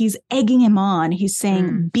him. He's egging him on. He's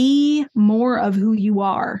saying, be more of who you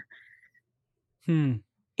are.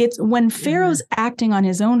 It's when Pharaoh's acting on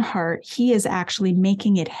his own heart, he is actually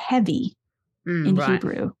making it heavy in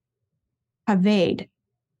Hebrew. Kaved.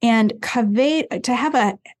 And kaved, to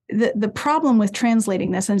have the problem with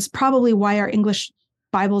translating this, and it's probably why our English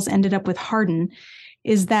Bibles ended up with harden,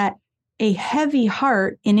 is that a heavy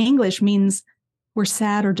heart in English means we're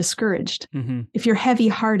sad or discouraged. If you're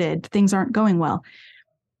heavy-hearted, things aren't going well.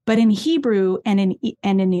 But in Hebrew and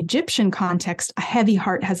in Egyptian context, a heavy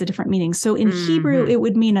heart has a different meaning. So in Hebrew, it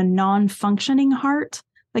would mean a non-functioning heart,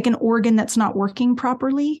 like an organ that's not working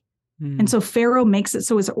properly. And so Pharaoh makes it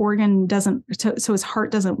so his so his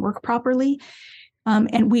heart doesn't work properly.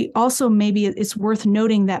 And we also, maybe it's worth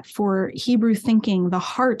noting that for Hebrew thinking, the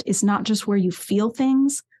heart is not just where you feel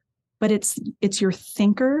things, but it's your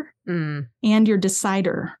thinker and your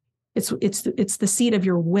decider. It's the seat of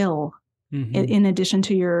your will in addition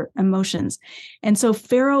to your emotions. And so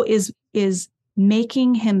Pharaoh is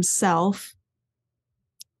making himself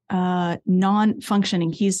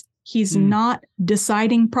non-functioning. He's not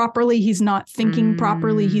deciding properly. He's not thinking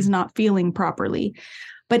properly. He's not feeling properly.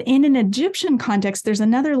 But in an Egyptian context, there's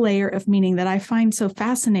another layer of meaning that I find so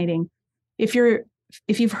fascinating. If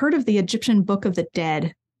you've heard of the Egyptian Book of the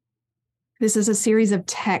Dead, this is a series of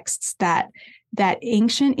texts that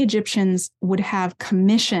ancient Egyptians would have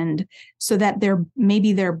commissioned so that their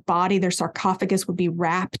body, their sarcophagus would be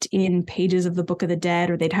wrapped in pages of the Book of the Dead,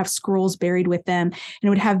 or they'd have scrolls buried with them, and it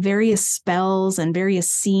would have various spells and various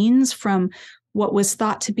scenes from what was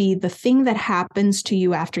thought to be the thing that happens to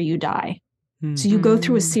you after you die. So you go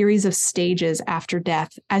through a series of stages after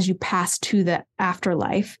death as you pass to the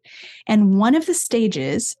afterlife. And one of the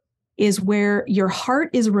stages is where your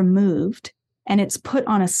heart is removed and it's put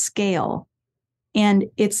on a scale and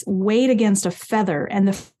it's weighed against a feather. And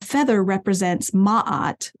the feather represents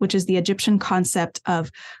ma'at, which is the Egyptian concept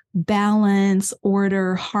of balance,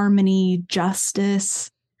 order, harmony,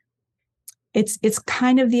 justice. It's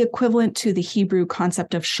kind of the equivalent to the Hebrew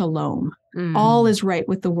concept of shalom. All is right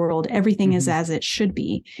with the world. Everything is as it should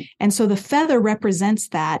be. And so the feather represents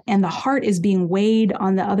that, and the heart is being weighed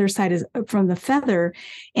on the other side from the feather.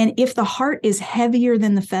 And if the heart is heavier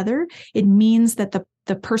than the feather, it means that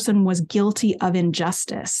the person was guilty of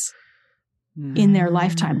injustice in their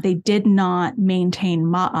lifetime. They did not maintain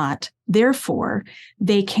ma'at. Therefore,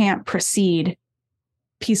 they can't proceed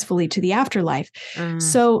peacefully to the afterlife.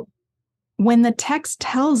 So when the text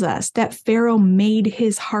tells us that Pharaoh made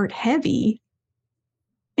his heart heavy,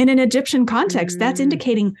 in an Egyptian context, that's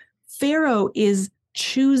indicating Pharaoh is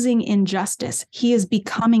choosing injustice. He is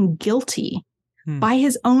becoming guilty by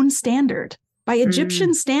his own standard, by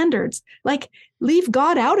Egyptian standards. Like, leave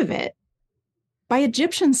God out of it. By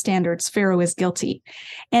Egyptian standards, Pharaoh is guilty.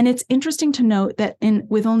 And it's interesting to note that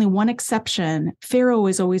with only one exception, Pharaoh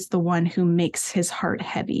is always the one who makes his heart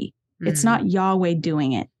heavy. It's not Yahweh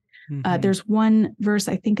doing it. There's one verse,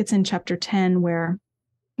 I think it's in chapter 10, where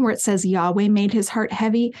it says Yahweh made his heart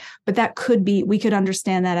heavy, but that could be, we could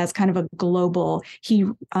understand that as kind of a global, he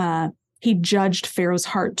judged Pharaoh's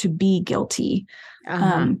heart to be guilty.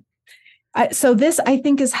 So this, I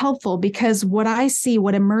think, is helpful, because what I see,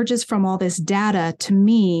 what emerges from all this data to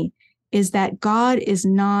me, is that God is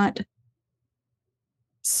not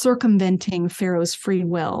circumventing Pharaoh's free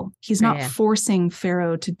will. He's not forcing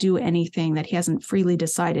Pharaoh to do anything that he hasn't freely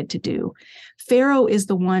decided to do. Pharaoh is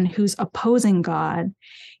the one who's opposing God,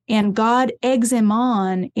 and God eggs him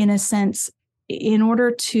on, in a sense, in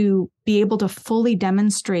order to be able to fully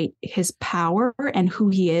demonstrate his power and who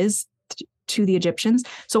he is to the Egyptians.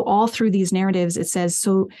 So all through these narratives, it says,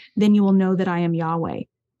 so then you will know that I am Yahweh.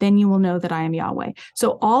 Then you will know that I am Yahweh.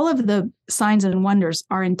 So all of the signs and wonders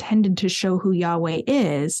are intended to show who Yahweh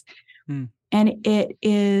is. And it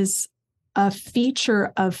is a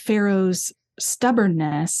feature of Pharaoh's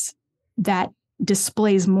stubbornness that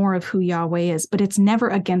displays more of who Yahweh is, but it's never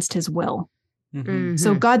against his will.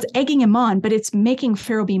 So God's egging him on, but it's making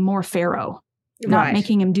Pharaoh be more Pharaoh, not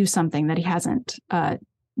making him do something that he hasn't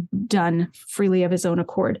done freely of his own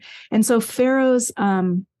accord. And so Pharaoh's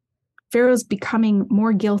becoming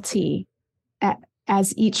more guilty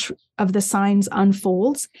as each of the signs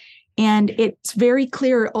unfolds. And it's very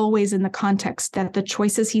clear always in the context that the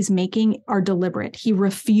choices he's making are deliberate. He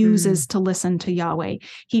refuses to listen to Yahweh.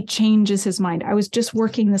 He changes his mind. I was just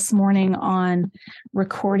working this morning on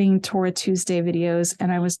recording Torah Tuesday videos,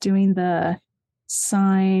 and I was doing the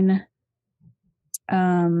sign.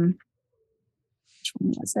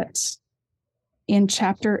 which one was it? In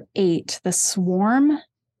chapter 8, the swarm,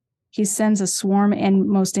 he sends a swarm, and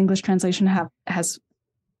most English translations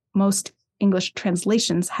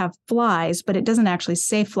have flies, but it doesn't actually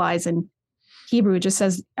say flies in Hebrew. It just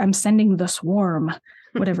says, I'm sending the swarm,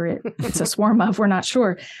 whatever it's a swarm of, we're not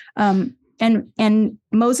sure. And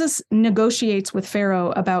Moses negotiates with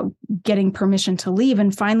Pharaoh about getting permission to leave.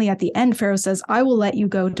 And finally, at the end, Pharaoh says, I will let you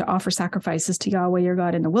go to offer sacrifices to Yahweh your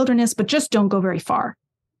God in the wilderness, but just don't go very far.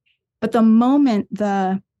 But the moment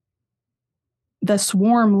the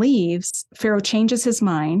swarm leaves, Pharaoh changes his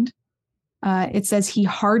mind. It says he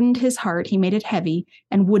hardened his heart, he made it heavy,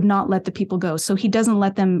 and would not let the people go. So he doesn't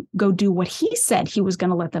let them go do what he said he was going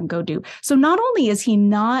to let them go do. So not only is he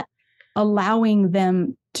not allowing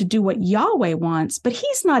them to do what Yahweh wants, but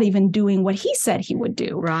he's not even doing what he said he would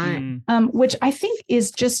do. Right. Which I think is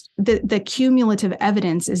just the cumulative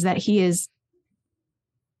evidence is that he is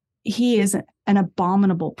an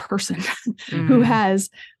abominable person who has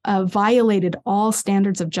violated all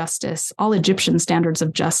standards of justice, all Egyptian standards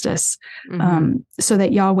of justice, so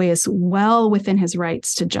that Yahweh is well within his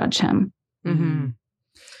rights to judge him.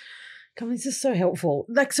 Carmen, this is so helpful.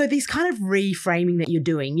 Like, so these kind of reframing that you're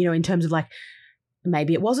doing, you know, in terms of like,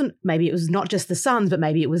 maybe it was not just the sons, but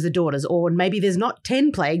maybe it was the daughters, or maybe there's not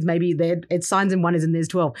 10 plagues, maybe it's signs and wonders and there's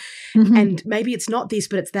 12. And maybe it's not this,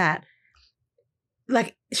 but it's that.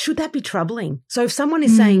 Like, should that be troubling? So if someone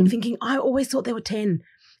is thinking, I always thought there were 10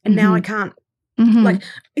 and now I can't, like,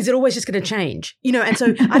 is it always just going to change? You know, and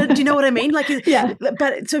so do you know what I mean? Like,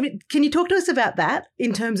 but so can you talk to us about that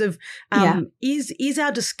in terms of, is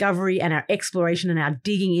our discovery and our exploration and our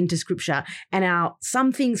digging into scripture and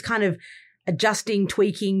some things kind of adjusting,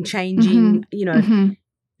 tweaking, changing, you know,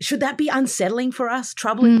 should that be unsettling for us,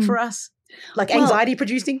 troubling for us, like anxiety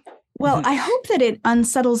producing? Well, I hope that it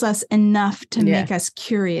unsettles us enough to make us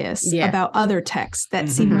curious about other texts that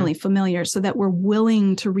seem really familiar, so that we're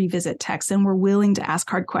willing to revisit texts and we're willing to ask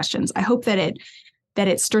hard questions. I hope that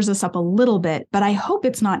it stirs us up a little bit, but I hope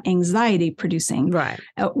it's not anxiety producing. Right.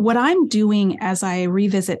 What I'm doing as I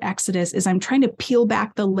revisit Exodus is I'm trying to peel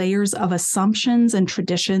back the layers of assumptions and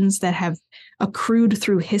traditions that have accrued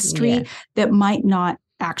through history that might not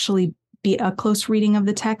actually be a close reading of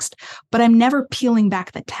the text, but I'm never peeling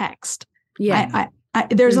back the text.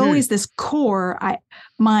 There's always this core.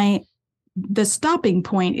 The stopping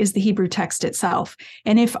point is the Hebrew text itself.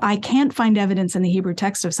 And if I can't find evidence in the Hebrew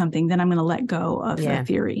text of something, then I'm going to let go of the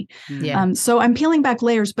theory. So I'm peeling back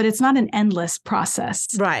layers, but it's not an endless process.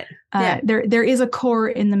 Right. There is a core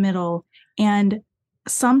in the middle, and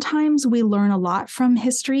sometimes we learn a lot from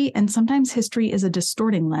history, and sometimes history is a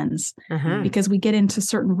distorting lens because we get into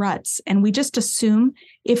certain ruts and we just assume,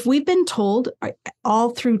 if we've been told all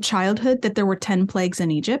through childhood that there were 10 plagues in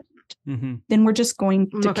Egypt, then we're just going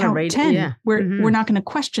to count 10. We're not going to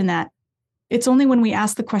question that. It's only when we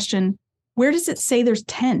ask the question, where does it say there's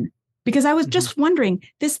 10? Because I was just wondering,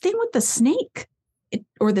 this thing with the snake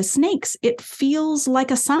or the snakes, it feels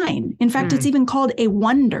like a sign. In fact, it's even called a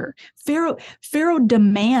wonder. Pharaoh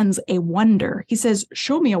demands a wonder. He says,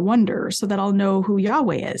 show me a wonder so that I'll know who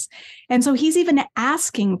Yahweh is. And so he's even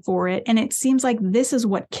asking for it. And it seems like this is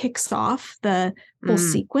what kicks off the whole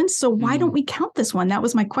sequence. So why don't we count this one? That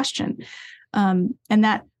was my question. And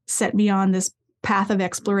that set me on this path of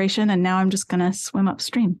exploration. And now I'm just going to swim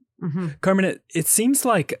upstream. Carmen, it seems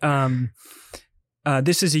like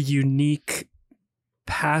this is a unique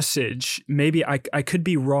passage. Maybe I could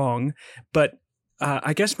be wrong, but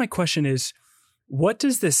I guess my question is, what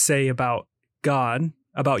does this say about God,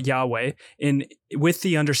 about Yahweh, with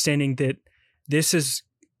the understanding that this is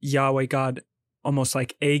Yahweh, God, almost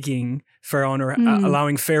like egging Pharaoh or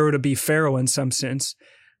allowing Pharaoh to be Pharaoh in some sense.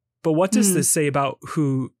 But what does this say about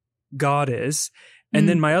who God is? And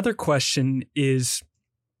then my other question is,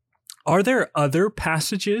 are there other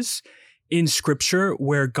passages in Scripture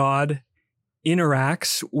where God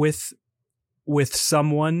interacts with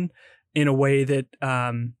someone in a way that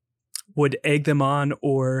would egg them on,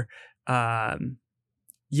 or I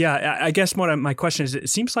guess my question is, it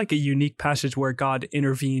seems like a unique passage where God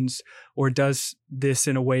intervenes or does this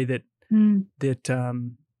in a way that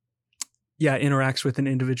interacts with an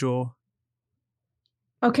individual.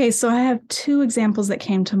 Okay, so I have two examples that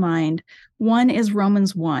came to mind. One is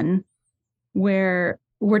Romans 1, where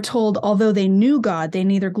we're told, although they knew God, they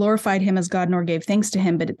neither glorified him as God nor gave thanks to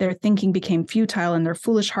him, but their thinking became futile and their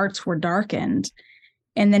foolish hearts were darkened.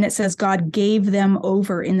 And then it says God gave them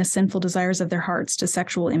over in the sinful desires of their hearts to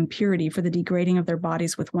sexual impurity for the degrading of their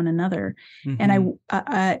bodies with one another. And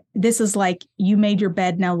this is like, you made your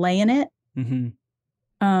bed, now lay in it.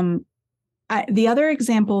 The other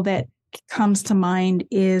example that comes to mind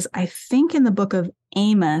is, I think in the book of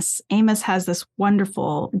Amos. Amos has this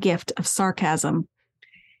wonderful gift of sarcasm.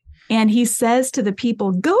 And he says to the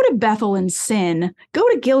people, go to Bethel and sin, go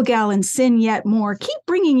to Gilgal and sin yet more. Keep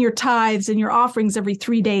bringing your tithes and your offerings every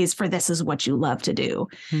 3 days, for this is what you love to do.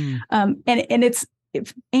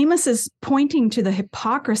 Amos is pointing to the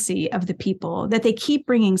hypocrisy of the people, that they keep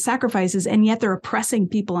bringing sacrifices and yet they're oppressing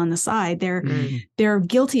people on the side. They're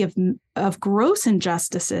guilty of gross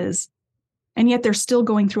injustices, and yet they're still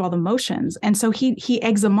going through all the motions. And so he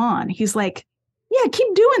eggs them on. He's like, yeah,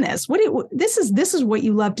 keep doing this. This is what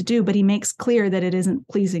you love to do, but he makes clear that it isn't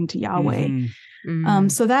pleasing to Yahweh.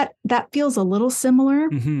 So that feels a little similar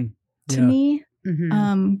to me.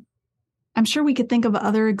 I'm sure we could think of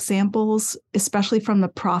other examples, especially from the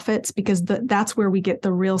prophets, because that's where we get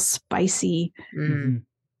the real spicy.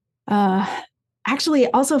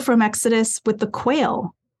 Actually, also from Exodus with the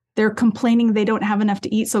quail. They're complaining they don't have enough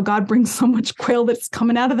to eat, so God brings so much quail that's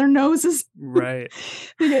coming out of their noses. Right.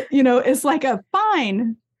 It's like a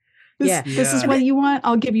fine. This is what you want.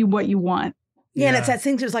 I'll give you what you want. Yeah, and it's that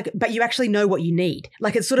thing that's like, but you actually know what you need.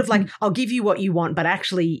 Like, it's sort of like, I'll give you what you want, but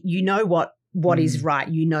actually you know what is right.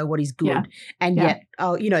 You know what is good. Yeah. And yet,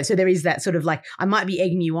 so there is that sort of like, I might be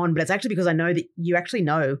egging you on, but it's actually because I know that you actually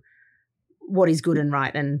know what is good and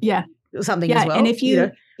right and something as well. And if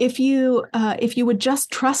you would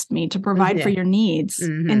just trust me to provide for your needs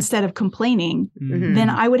instead of complaining, then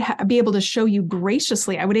I would be able to show you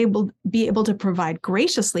graciously. I would be able to provide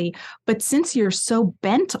graciously. But since you're so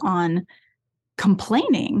bent on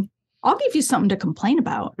complaining, I'll give you something to complain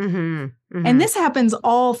about. And this happens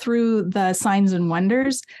all through the signs and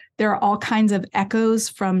wonders. There are all kinds of echoes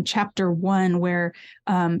from chapter 1 where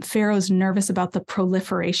Pharaoh's nervous about the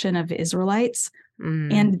proliferation of Israelites.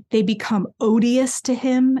 And they become odious to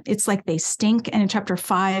him. It's like they stink. And in chapter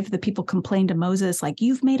 5, the people complain to Moses, like,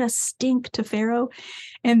 you've made us stink to Pharaoh.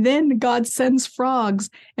 And then God sends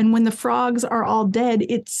frogs. And when the frogs are all dead,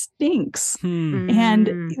 it stinks.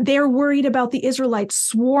 And they're worried about the Israelites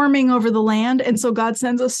swarming over the land. And so God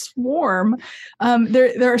sends a swarm.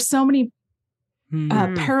 There are so many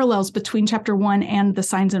parallels between chapter 1 and the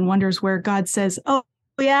signs and wonders where God says, oh,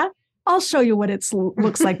 yeah, I'll show you what it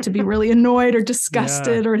looks like to be really annoyed or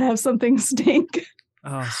disgusted or to have something stink.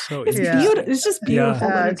 Oh, so it's beautiful. It's just beautiful.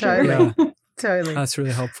 Totally. That's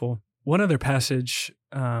really helpful. One other passage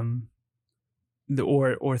or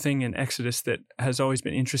thing in Exodus that has always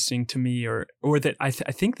been interesting to me, or that I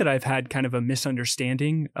think that I've had kind of a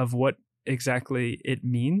misunderstanding of what exactly it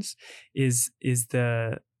means, is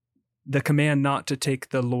the command not to take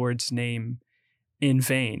the Lord's name in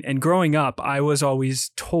vain. And growing up, I was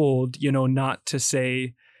always told, not to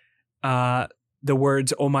say the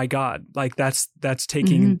words, oh my God, like that's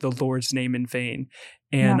taking the Lord's name in vain.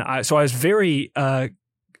 And I was very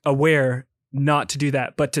aware not to do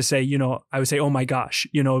that, but to say, I would say, oh my gosh,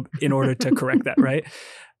 in order to correct that, right?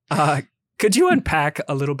 Could you unpack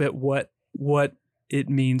a little bit what it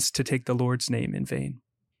means to take the Lord's name in vain?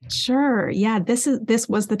 Sure. Yeah, this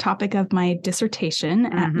was the topic of my dissertation,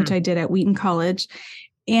 which I did at Wheaton College.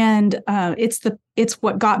 And it's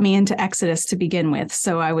what got me into Exodus to begin with.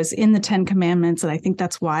 So I was in the 10 Commandments, and I think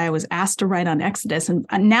that's why I was asked to write on Exodus. And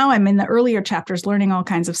now I'm in the earlier chapters learning all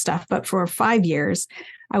kinds of stuff. But for 5 years,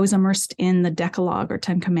 I was immersed in the Decalogue or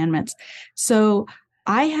 10 Commandments. So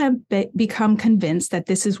I have become convinced that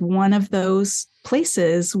this is one of those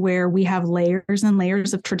places where we have layers and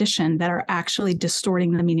layers of tradition that are actually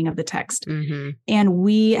distorting the meaning of the text. And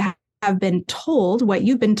we have been told what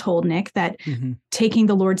you've been told, Nick, that taking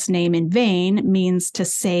the Lord's name in vain means to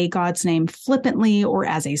say God's name flippantly or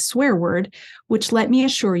as a swear word, which, let me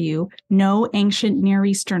assure you, no ancient Near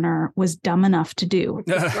Easterner was dumb enough to do.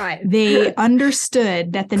 Right. They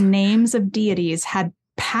understood that the names of deities had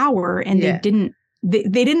power, and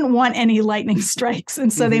they didn't want any lightning strikes.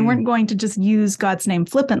 And so they weren't going to just use God's name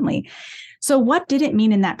flippantly. So what did it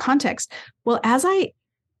mean in that context? Well, as I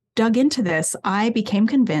dug into this, I became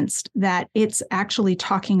convinced that it's actually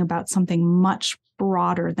talking about something much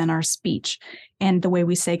broader than our speech and the way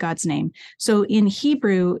we say God's name. So in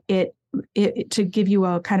Hebrew, it to give you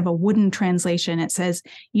a kind of a wooden translation, it says,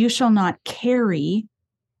 you shall not carry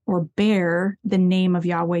or bear the name of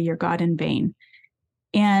Yahweh your God in vain.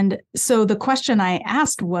 And so the question I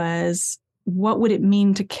asked was, what would it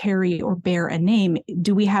mean to carry or bear a name?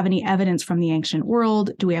 Do we have any evidence from the ancient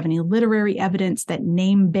world? Do we have any literary evidence that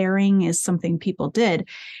name bearing is something people did?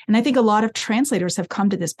 And I think a lot of translators have come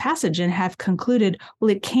to this passage and have concluded, well,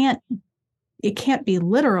 it can't be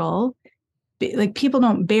literal. Like, people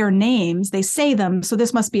don't bear names, they say them. So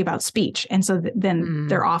this must be about speech. And so then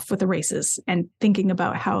they're off with the races and thinking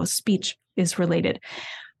about how speech is related.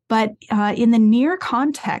 But in the near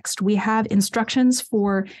context, we have instructions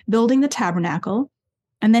for building the tabernacle,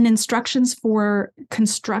 and then instructions for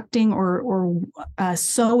constructing or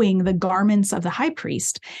sewing the garments of the high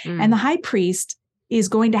priest. And the high priest is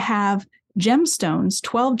going to have gemstones,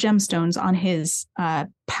 12 gemstones on his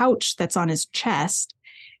pouch that's on his chest.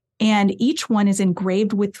 And each one is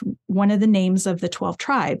engraved with one of the names of the 12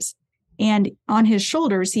 tribes. And on his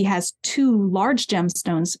shoulders, he has 2 large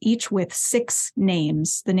gemstones, each with 6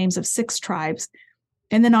 names, the names of 6 tribes.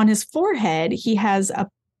 And then on his forehead, he has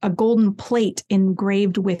a golden plate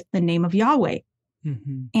engraved with the name of Yahweh.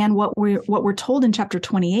 Mm-hmm. And what we're told in chapter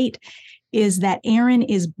 28 is that Aaron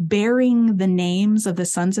is bearing the names of the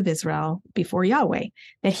sons of Israel before Yahweh,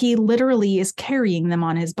 that he literally is carrying them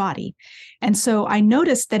on his body. And so I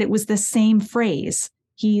noticed that it was the same phrase.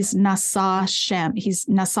 He's Nasa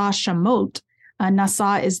Shemot.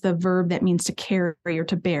 Nasa is the verb that means to carry or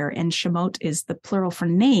to bear, and Shemot is the plural for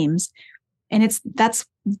names. And that's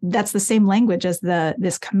the same language as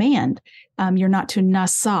this command. You're not to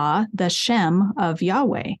Nasa, the Shem of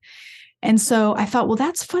Yahweh. And so I thought, well,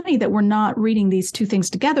 that's funny that we're not reading these two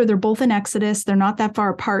things together. They're both in Exodus. They're not that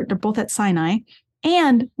far apart. They're both at Sinai.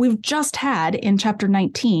 And we've just had in chapter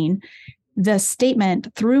 19 the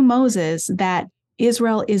statement through Moses that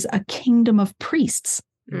Israel is a kingdom of priests.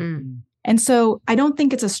 Mm. And so I don't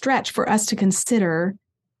think it's a stretch for us to consider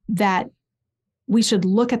that we should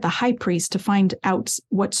look at the high priest to find out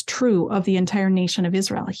what's true of the entire nation of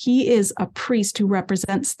Israel. He is a priest who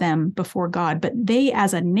represents them before God, but they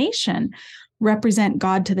as a nation represent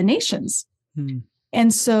God to the nations. Mm.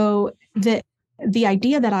 And so the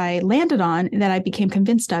idea that I landed on, that I became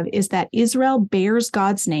convinced of, is that Israel bears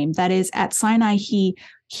God's name. That is, at Sinai, he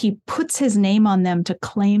puts his name on them to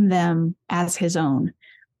claim them as his own.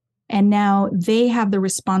 And now they have the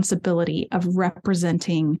responsibility of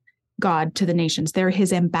representing God to the nations. They're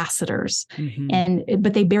his ambassadors. Mm-hmm.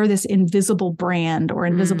 But they bear this invisible brand or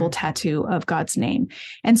invisible tattoo of God's name.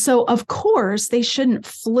 And so, of course, they shouldn't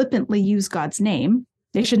flippantly use God's name.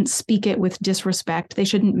 They shouldn't speak it with disrespect. They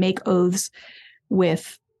shouldn't make oaths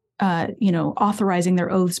with, authorizing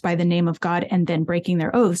their oaths by the name of God and then breaking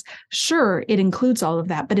their oaths. Sure, it includes all of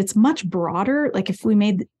that, but it's much broader. Like if we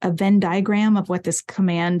made a Venn diagram of what this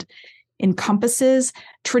command encompasses,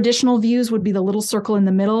 traditional views would be the little circle in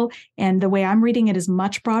the middle. And the way I'm reading it is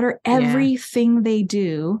much broader. Everything they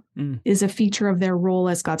do is a feature of their role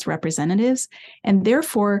as God's representatives. And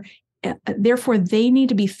therefore, they need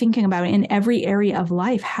to be thinking about in every area of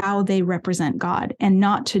life how they represent God, and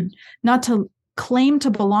not to claim to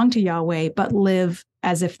belong to Yahweh, but live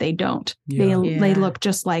as if they don't. They look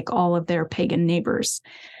just like all of their pagan neighbors.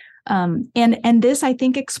 And this, I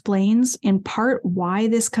think, explains in part why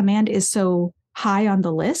this command is so high on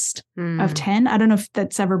the list of 10. I don't know if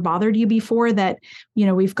that's ever bothered you before, that,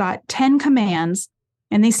 we've got 10 commands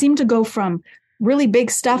and they seem to go from really big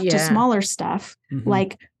stuff to smaller stuff,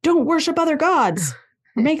 like don't worship other gods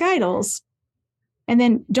or make idols. And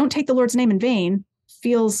then don't take the Lord's name in vain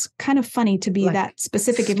feels kind of funny to be like that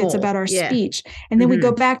specific small, if it's about our speech. And then we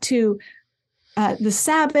go back to the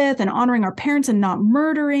Sabbath and honoring our parents and not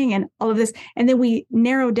murdering and all of this. And then we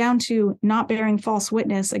narrow down to not bearing false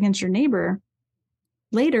witness against your neighbor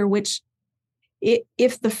later, which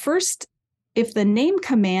if the name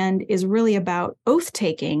command is really about oath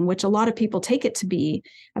taking, which a lot of people take it to be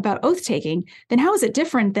about oath taking, then how is it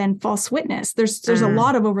different than false witness? There's a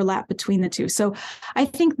lot of overlap between the two. So I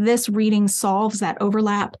think this reading solves that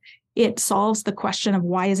overlap. It solves the question of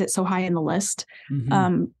why is it so high in the list?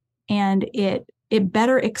 And it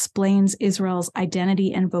better explains Israel's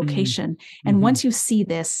identity and vocation. And once you see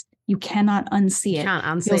this, you cannot unsee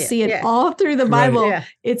it. You'll see it all through the Bible. Right.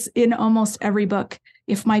 It's in almost every book.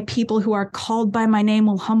 If my people who are called by my name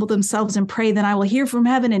will humble themselves and pray, then I will hear from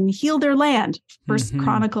heaven and heal their land. First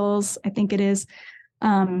Chronicles, I think it is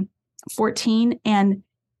 14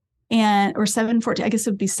 or 7:14. I guess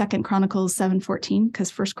it would be Second Chronicles 7:14,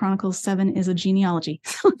 because First Chronicles 7 is a genealogy.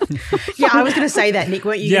 I was going to say that, Nick.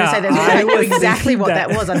 Weren't you going to say that? I knew exactly what that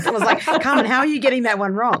was. I was like, Carmen, how are you getting that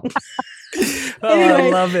one wrong? Anyway, I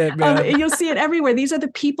love it, man. You'll see it everywhere. These are the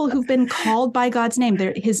people who've been called by God's name.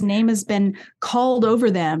 His name has been called over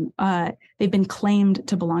them. They've been claimed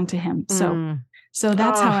to belong to him. So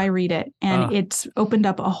that's how I read it. And it's opened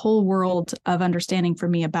up a whole world of understanding for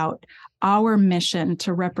me about our mission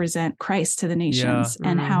to represent Christ to the nations,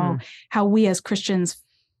 and how we as Christians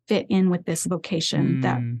fit in with this vocation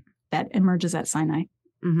that emerges at Sinai.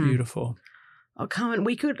 Beautiful. Oh, Carmen,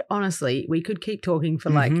 we could keep talking for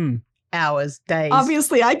hours, days.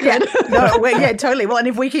 Obviously, I could. Totally. Well, and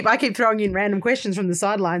if I keep throwing in random questions from the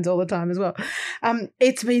sidelines all the time as well.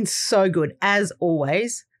 It's been so good, as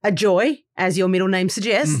always. a joy, as your middle name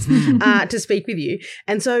suggests, to speak with you.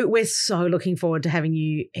 And so we're so looking forward to having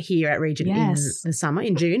you here at Regent in the summer,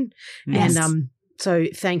 in June. Yes. And so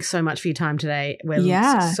thanks so much for your time today.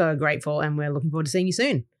 We're so grateful, and we're looking forward to seeing you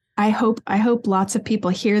soon. I hope lots of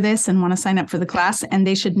people hear this and want to sign up for the class, and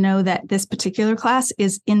they should know that this particular class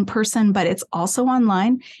is in person, but it's also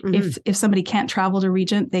online. If somebody can't travel to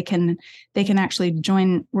Regent, they can actually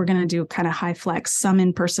join. We're going to do kind of high flex, some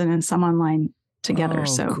in person and some online together.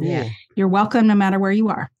 Cool. You're welcome no matter where you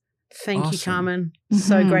are. Thank you, Carmen.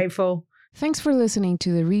 So grateful. Thanks for listening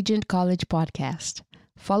to the Regent College podcast.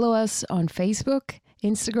 Follow us on Facebook,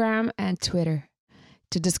 Instagram, and Twitter.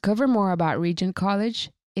 To discover more about Regent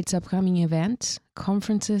College, its upcoming events,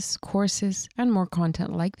 conferences, courses, and more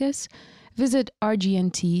content like this, visit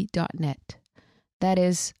rgnt.net. That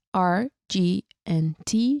is rgnt.net.